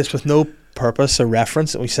say this with no purpose or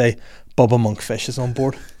reference, and we say Bubba Monkfish is on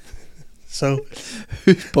board. So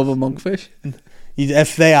Bubba Monkfish.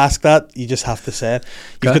 if they ask that, you just have to say it.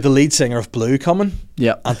 You've Okay. got the lead singer of Blue coming,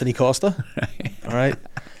 Yeah. Anthony Costa. All right.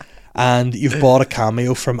 And you've bought a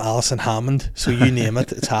cameo from Alison Hammond, so you name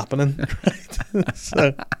it, it's happening. Right?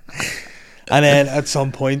 So, and then at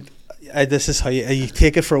some point, this is how you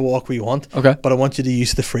take it for a walk we want. Okay. But I want you to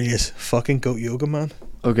use the phrase "fucking goat yoga, man."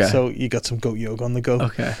 Okay. So you got some goat yoga on the go.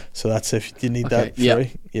 Okay. So that's if you need Okay, that yeah.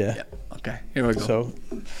 free. Yeah. Yeah. Okay. Here we go. So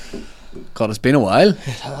God, it's been a while.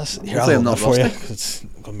 here, Hopefully I'll I'm hold not that for you. rusty. 'Cause it's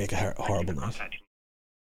gonna make a horrible noise.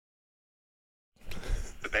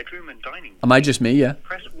 The bedroom and dining. Am I just me? Yeah.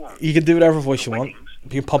 Press 1 You can do whatever voice you want. You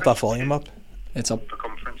can pump that volume up. It's up. for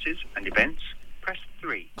conferences and events. Press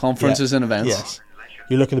 3. Conferences and events. Yes.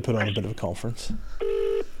 You're looking to put on a bit of a conference.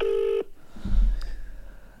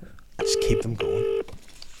 Just keep them going.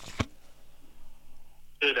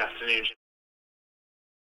 Good afternoon.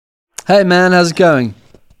 Hey man, how's it going?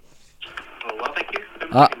 Oh, well, thank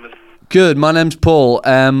you. Good. My name's Paul.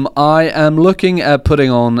 I am looking at putting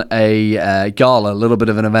on a gala, a little bit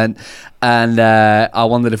of an event, and I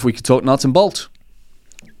wondered if we could talk nuts and bolts.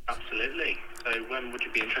 Absolutely. So, when would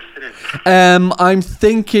you be interested in? I'm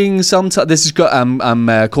thinking sometime. This is got.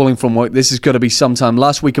 I'm calling from work. This has got to be sometime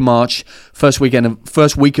last week of March, first week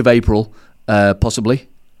of April, possibly.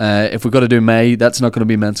 If we've got to do May, that's not going to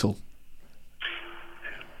be mental.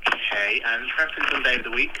 Okay, and preference on day of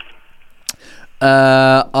the week?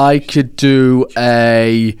 I could do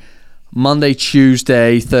a Monday,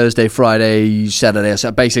 Tuesday, Thursday, Friday, Saturday. So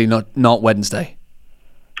basically, not Wednesday.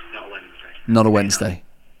 Not Wednesday. Not a Wednesday.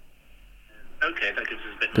 Okay, that gives us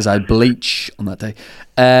a bit Because I bleach on that day.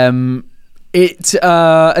 It's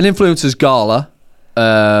an influencers gala.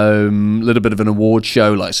 little bit of an award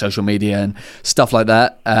show, like social media and stuff like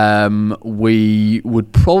that. We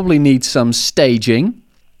would probably need some staging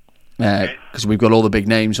because we've got all the big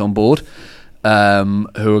names on board who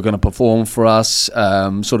are going to perform for us,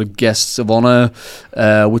 sort of guests of honour.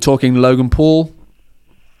 We're talking Logan Paul.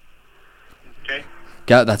 Okay.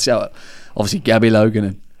 That's obviously Gabby Logan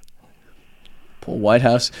and Paul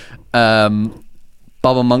Whitehouse.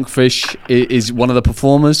 Baba Monkfish is one of the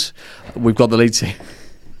performers. We've got the lead singer.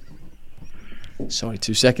 Sorry,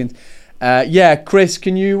 2 seconds. Yeah, Chris,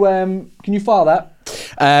 can you file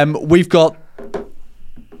that? We've got.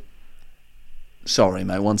 Sorry,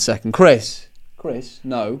 mate. 1 second, Chris,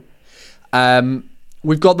 no.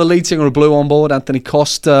 We've got the lead singer of Blue on board, Anthony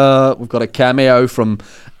Costa. We've got a cameo from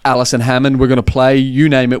Alison Hammond. We're going to play. You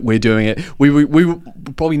name it, we're doing it. We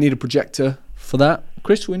probably need a projector for that.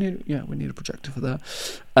 Chris, we need a projector for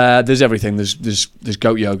that. There's everything. There's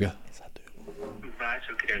goat yoga. Right,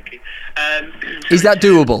 okay. Is that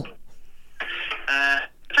doable?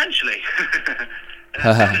 Potentially.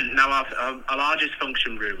 Now, our largest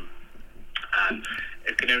function room,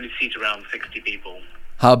 it can only seat around 60 people.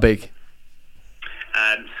 How big?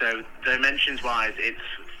 So dimensions-wise, it's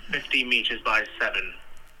 15 metres by 7.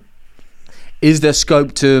 Is there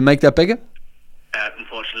scope to make that bigger?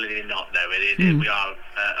 Unfortunately not, no. We are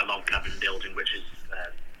a log cabin building which is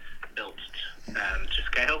built to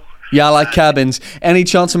scale. Yeah, I like cabins. Any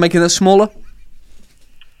chance of making it smaller?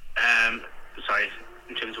 Sorry,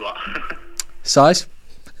 in terms of what? Size?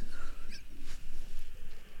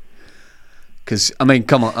 Because, I mean,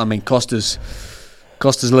 come on. Costa's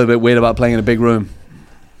a little bit weird about playing in a big room.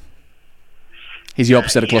 He's the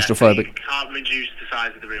opposite of claustrophobic. You can't reduce the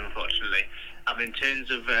size of the room, unfortunately. In terms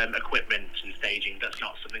of equipment and staging, that's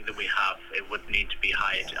not something that we have. It would need to be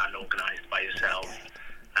hired and organised by yourselves.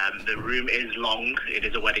 The room is long. It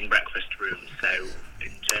is a wedding breakfast room. So,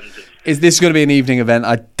 in terms of... Is this going to be an evening event?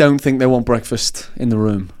 I don't think they want breakfast in the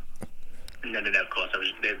room. No, of course.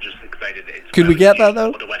 They've just excited it. Could we get that,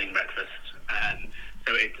 though? For the wedding breakfast.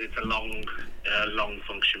 So it's a long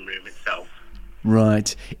function room itself.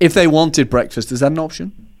 Right. If they wanted breakfast, is that an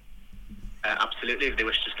option? Absolutely, if they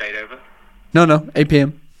wish to stay over. No, 8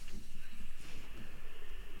 p.m.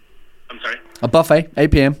 I'm sorry? A buffet,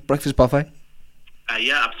 8 p.m, breakfast buffet.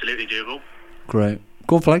 Yeah, absolutely doable. Great.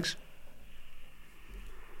 Cornflakes.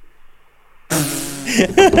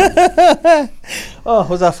 Oh,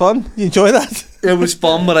 was that fun? You enjoy that? It was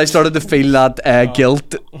fun, but I started to feel that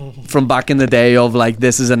guilt from back in the day of like,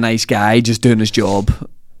 this is a nice guy just doing his job.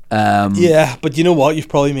 Yeah, but you know what? You've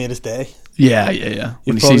probably made his day. Yeah.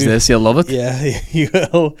 When he sees this, he'll love it. Yeah, you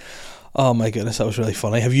will. Oh my goodness, that was really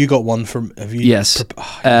funny. Have you got one from? Have you? Yes.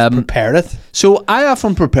 Prepared it. So I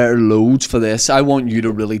often prepare loads for this. I want you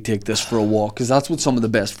to really take this for a walk because that's what some of the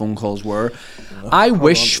best phone calls were. I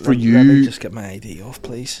wish for you. Let me just get my ID off,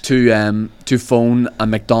 please. To phone a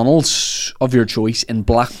McDonald's of your choice in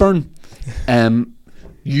Blackburn.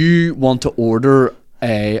 You want to order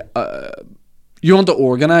you want to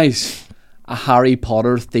organise a Harry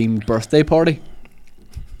Potter themed birthday party.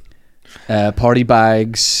 Party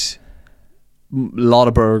bags, a lot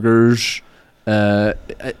of burgers.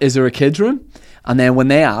 Is there a kids room? And then when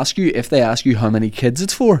they ask you, if they ask you how many kids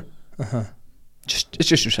it's for, it's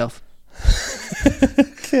just yourself.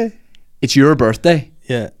 Okay. It's your birthday.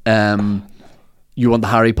 Yeah. You want the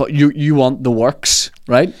Harry Potter. You want the works,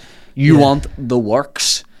 right? You want the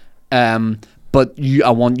works. But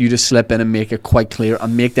I want you to slip in and make it quite clear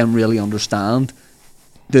and make them really understand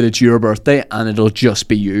that it's your birthday and it'll just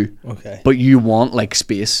be you. Okay. But you want like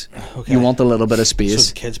space. Okay. You want a little bit of space. So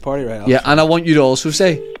it's a kids' party, right? Yeah, and I want you to also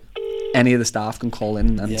say any of the staff can call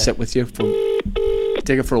in and sit with you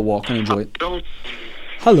take it for a walk and enjoy it.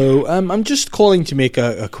 Hello, I'm just calling to make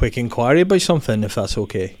a quick inquiry about something, if that's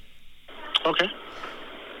okay. Okay.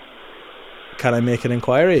 Can I make an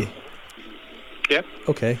inquiry? Yep.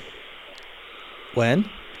 Okay. When?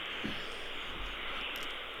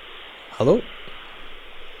 Hello?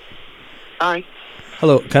 Hi.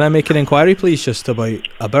 Hello, can I make an inquiry, please, just about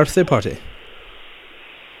a birthday party?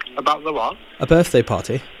 About the what? A birthday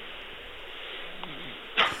party.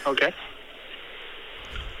 Okay.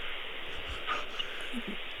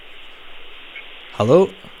 Hello?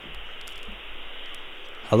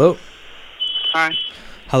 Hello? Hi.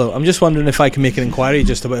 Hello, I'm just wondering if I can make an inquiry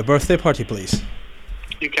just about a birthday party, please.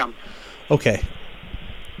 You can. Okay.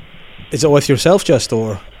 Is it with yourself just,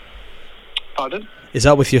 or? Pardon? Is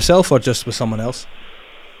that with yourself or just with someone else?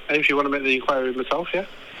 If you want to make the inquiry with myself, yeah.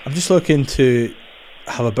 I'm just looking to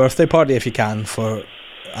have a birthday party, if you can, for,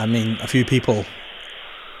 a few people,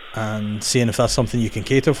 and seeing if that's something you can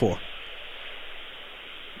cater for.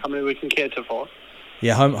 How many we can cater for?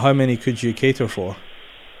 Yeah, how many could you cater for?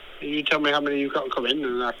 You tell me how many you've got to come in,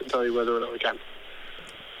 and I can tell you whether or not we can.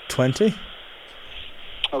 20.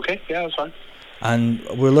 Okay, yeah, that's fine. And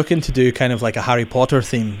we're looking to do kind of like a Harry Potter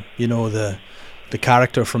theme, you know, the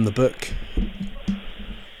character from the book.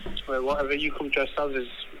 Well, whatever you come dressed as is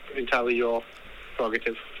entirely your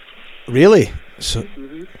prerogative. Really? So,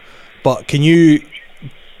 but can you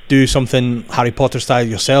do something Harry Potter style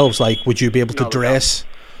yourselves? Like, would you be able to No, we dress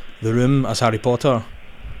the room as Harry Potter?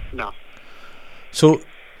 No. So,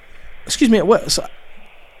 excuse me,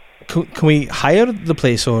 can we hire the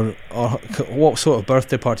place, or what sort of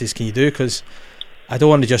birthday parties can you do? Because I don't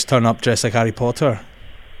want to just turn up dressed like Harry Potter.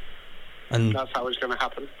 And That's how it's going to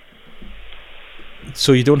happen.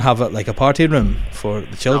 so you don't have like a party room for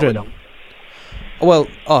the children? No, we don't. Well,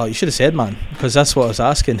 you should have said, man, because that's what I was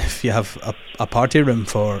asking. If you have a party room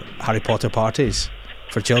for Harry Potter parties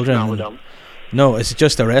for children. No, we don't. No, is it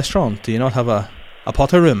just a restaurant? Do you not have a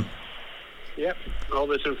Potter room? Yep. All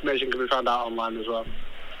this information can be found out online as well.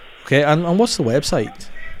 Okay, and what's the website?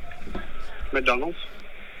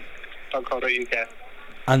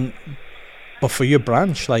 McDonald's.co.uk. But for your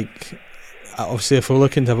branch, like, obviously if we're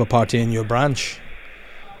looking to have a party in your branch,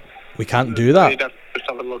 we can't do that. You'd have to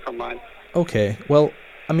just have a look online. Okay, well,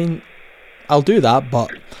 I mean, I'll do that,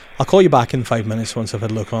 but I'll call you back in 5 minutes once I've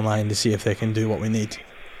had a look online to see if they can do what we need.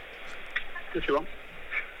 If you want.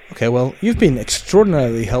 Okay, well, you've been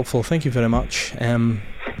extraordinarily helpful. Thank you very much. And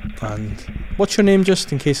what's your name,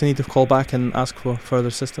 just in case I need to call back and ask for further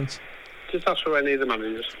assistance? Just ask for any of the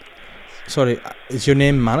managers. Sorry, is your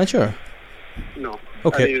name manager? No.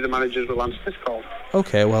 Okay. Any of the managers will answer this call.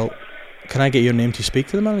 Okay, well, can I get your name to speak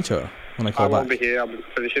to the manager when I call I won't back? be here. I'm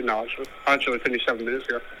finishing now, actually. I actually finished 7 minutes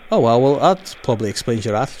ago. Oh, well, that probably explains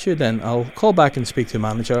your attitude then. I'll call back and speak to the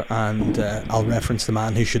manager, and I'll reference the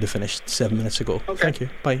man who should have finished 7 minutes ago. Okay. Thank you.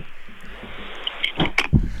 Bye.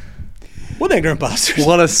 What ignorant bastard.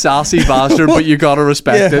 What a sassy bastard, but you gotta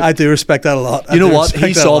respect it. I do respect that a lot. You know what?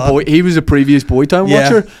 He he was a previous Boytown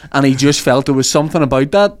watcher, and he just felt there was something about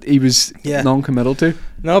that he was non-committal to.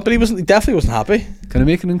 No, but he definitely wasn't happy. Can I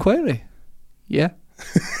make an inquiry? Yeah.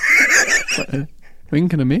 When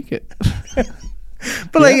can I make it?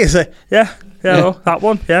 But like you say, no, that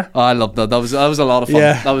one, Oh, I loved that. That was a lot of fun.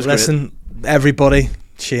 Yeah, That was listen, everybody,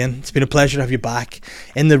 Shane, it's been a pleasure to have you back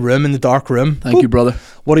in the room, in the dark room. Thank you, brother.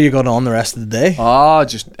 What are you going on the rest of the day?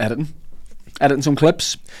 Just editing some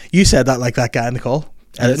clips. You said that like that guy in the call.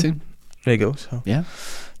 Editing. There you go. So. Yeah.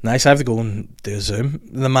 Nice. I have to go and do a Zoom.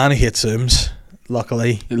 The man who hates Zooms,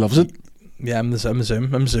 luckily. He loves it. Yeah, I'm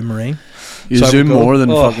Zoom Marine. You so Zoom more than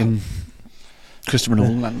fucking Christopher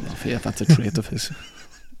Nolan. I don't know if that's a trait of his.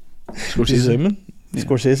 He's zooming. Yeah.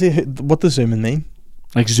 Scorsese. What does zooming mean?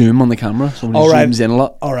 Like zoom on the camera. Somebody zooms in a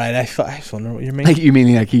lot. All right. I was wondering what you mean. Like you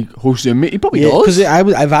mean like he hosts Zoom? He probably does. Because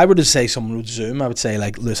if I were to say someone would zoom, I would say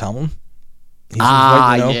like Lewis Hamilton.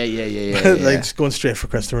 Yeah. Like just going straight for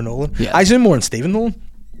Christopher Nolan. Yeah. I zoom more than Stephen Nolan.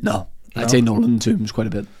 No, I'd say Nolan zooms quite a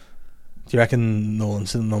bit. Do you reckon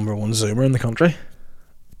Nolan's the number one zoomer in the country?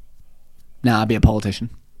 Nah, I'd be a politician.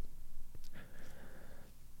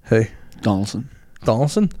 Who? Donaldson.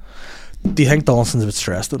 Donaldson? Do you think Donaldson's a bit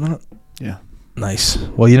stressed at the minute? Yeah. Nice.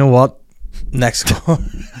 Well, you know what? Next call.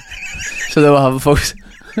 So they'll have a folks.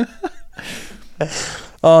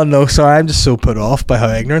 Oh no, sorry, I'm just so put off by how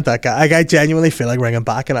ignorant that guy. I genuinely feel like ringing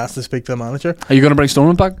back and ask to speak to the manager. Are you going to bring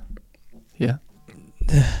Stormont back? Yeah.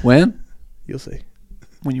 When? You'll see.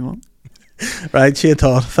 When you want. Right, Shane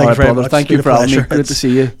Todd. Thank you very much. Thank you for having me. Good to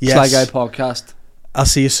see you. Yes. Sly Guy Podcast. I'll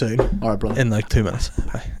see you soon. All right, brother. In like 2 minutes.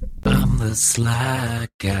 Bye. I'm the sly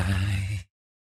guy.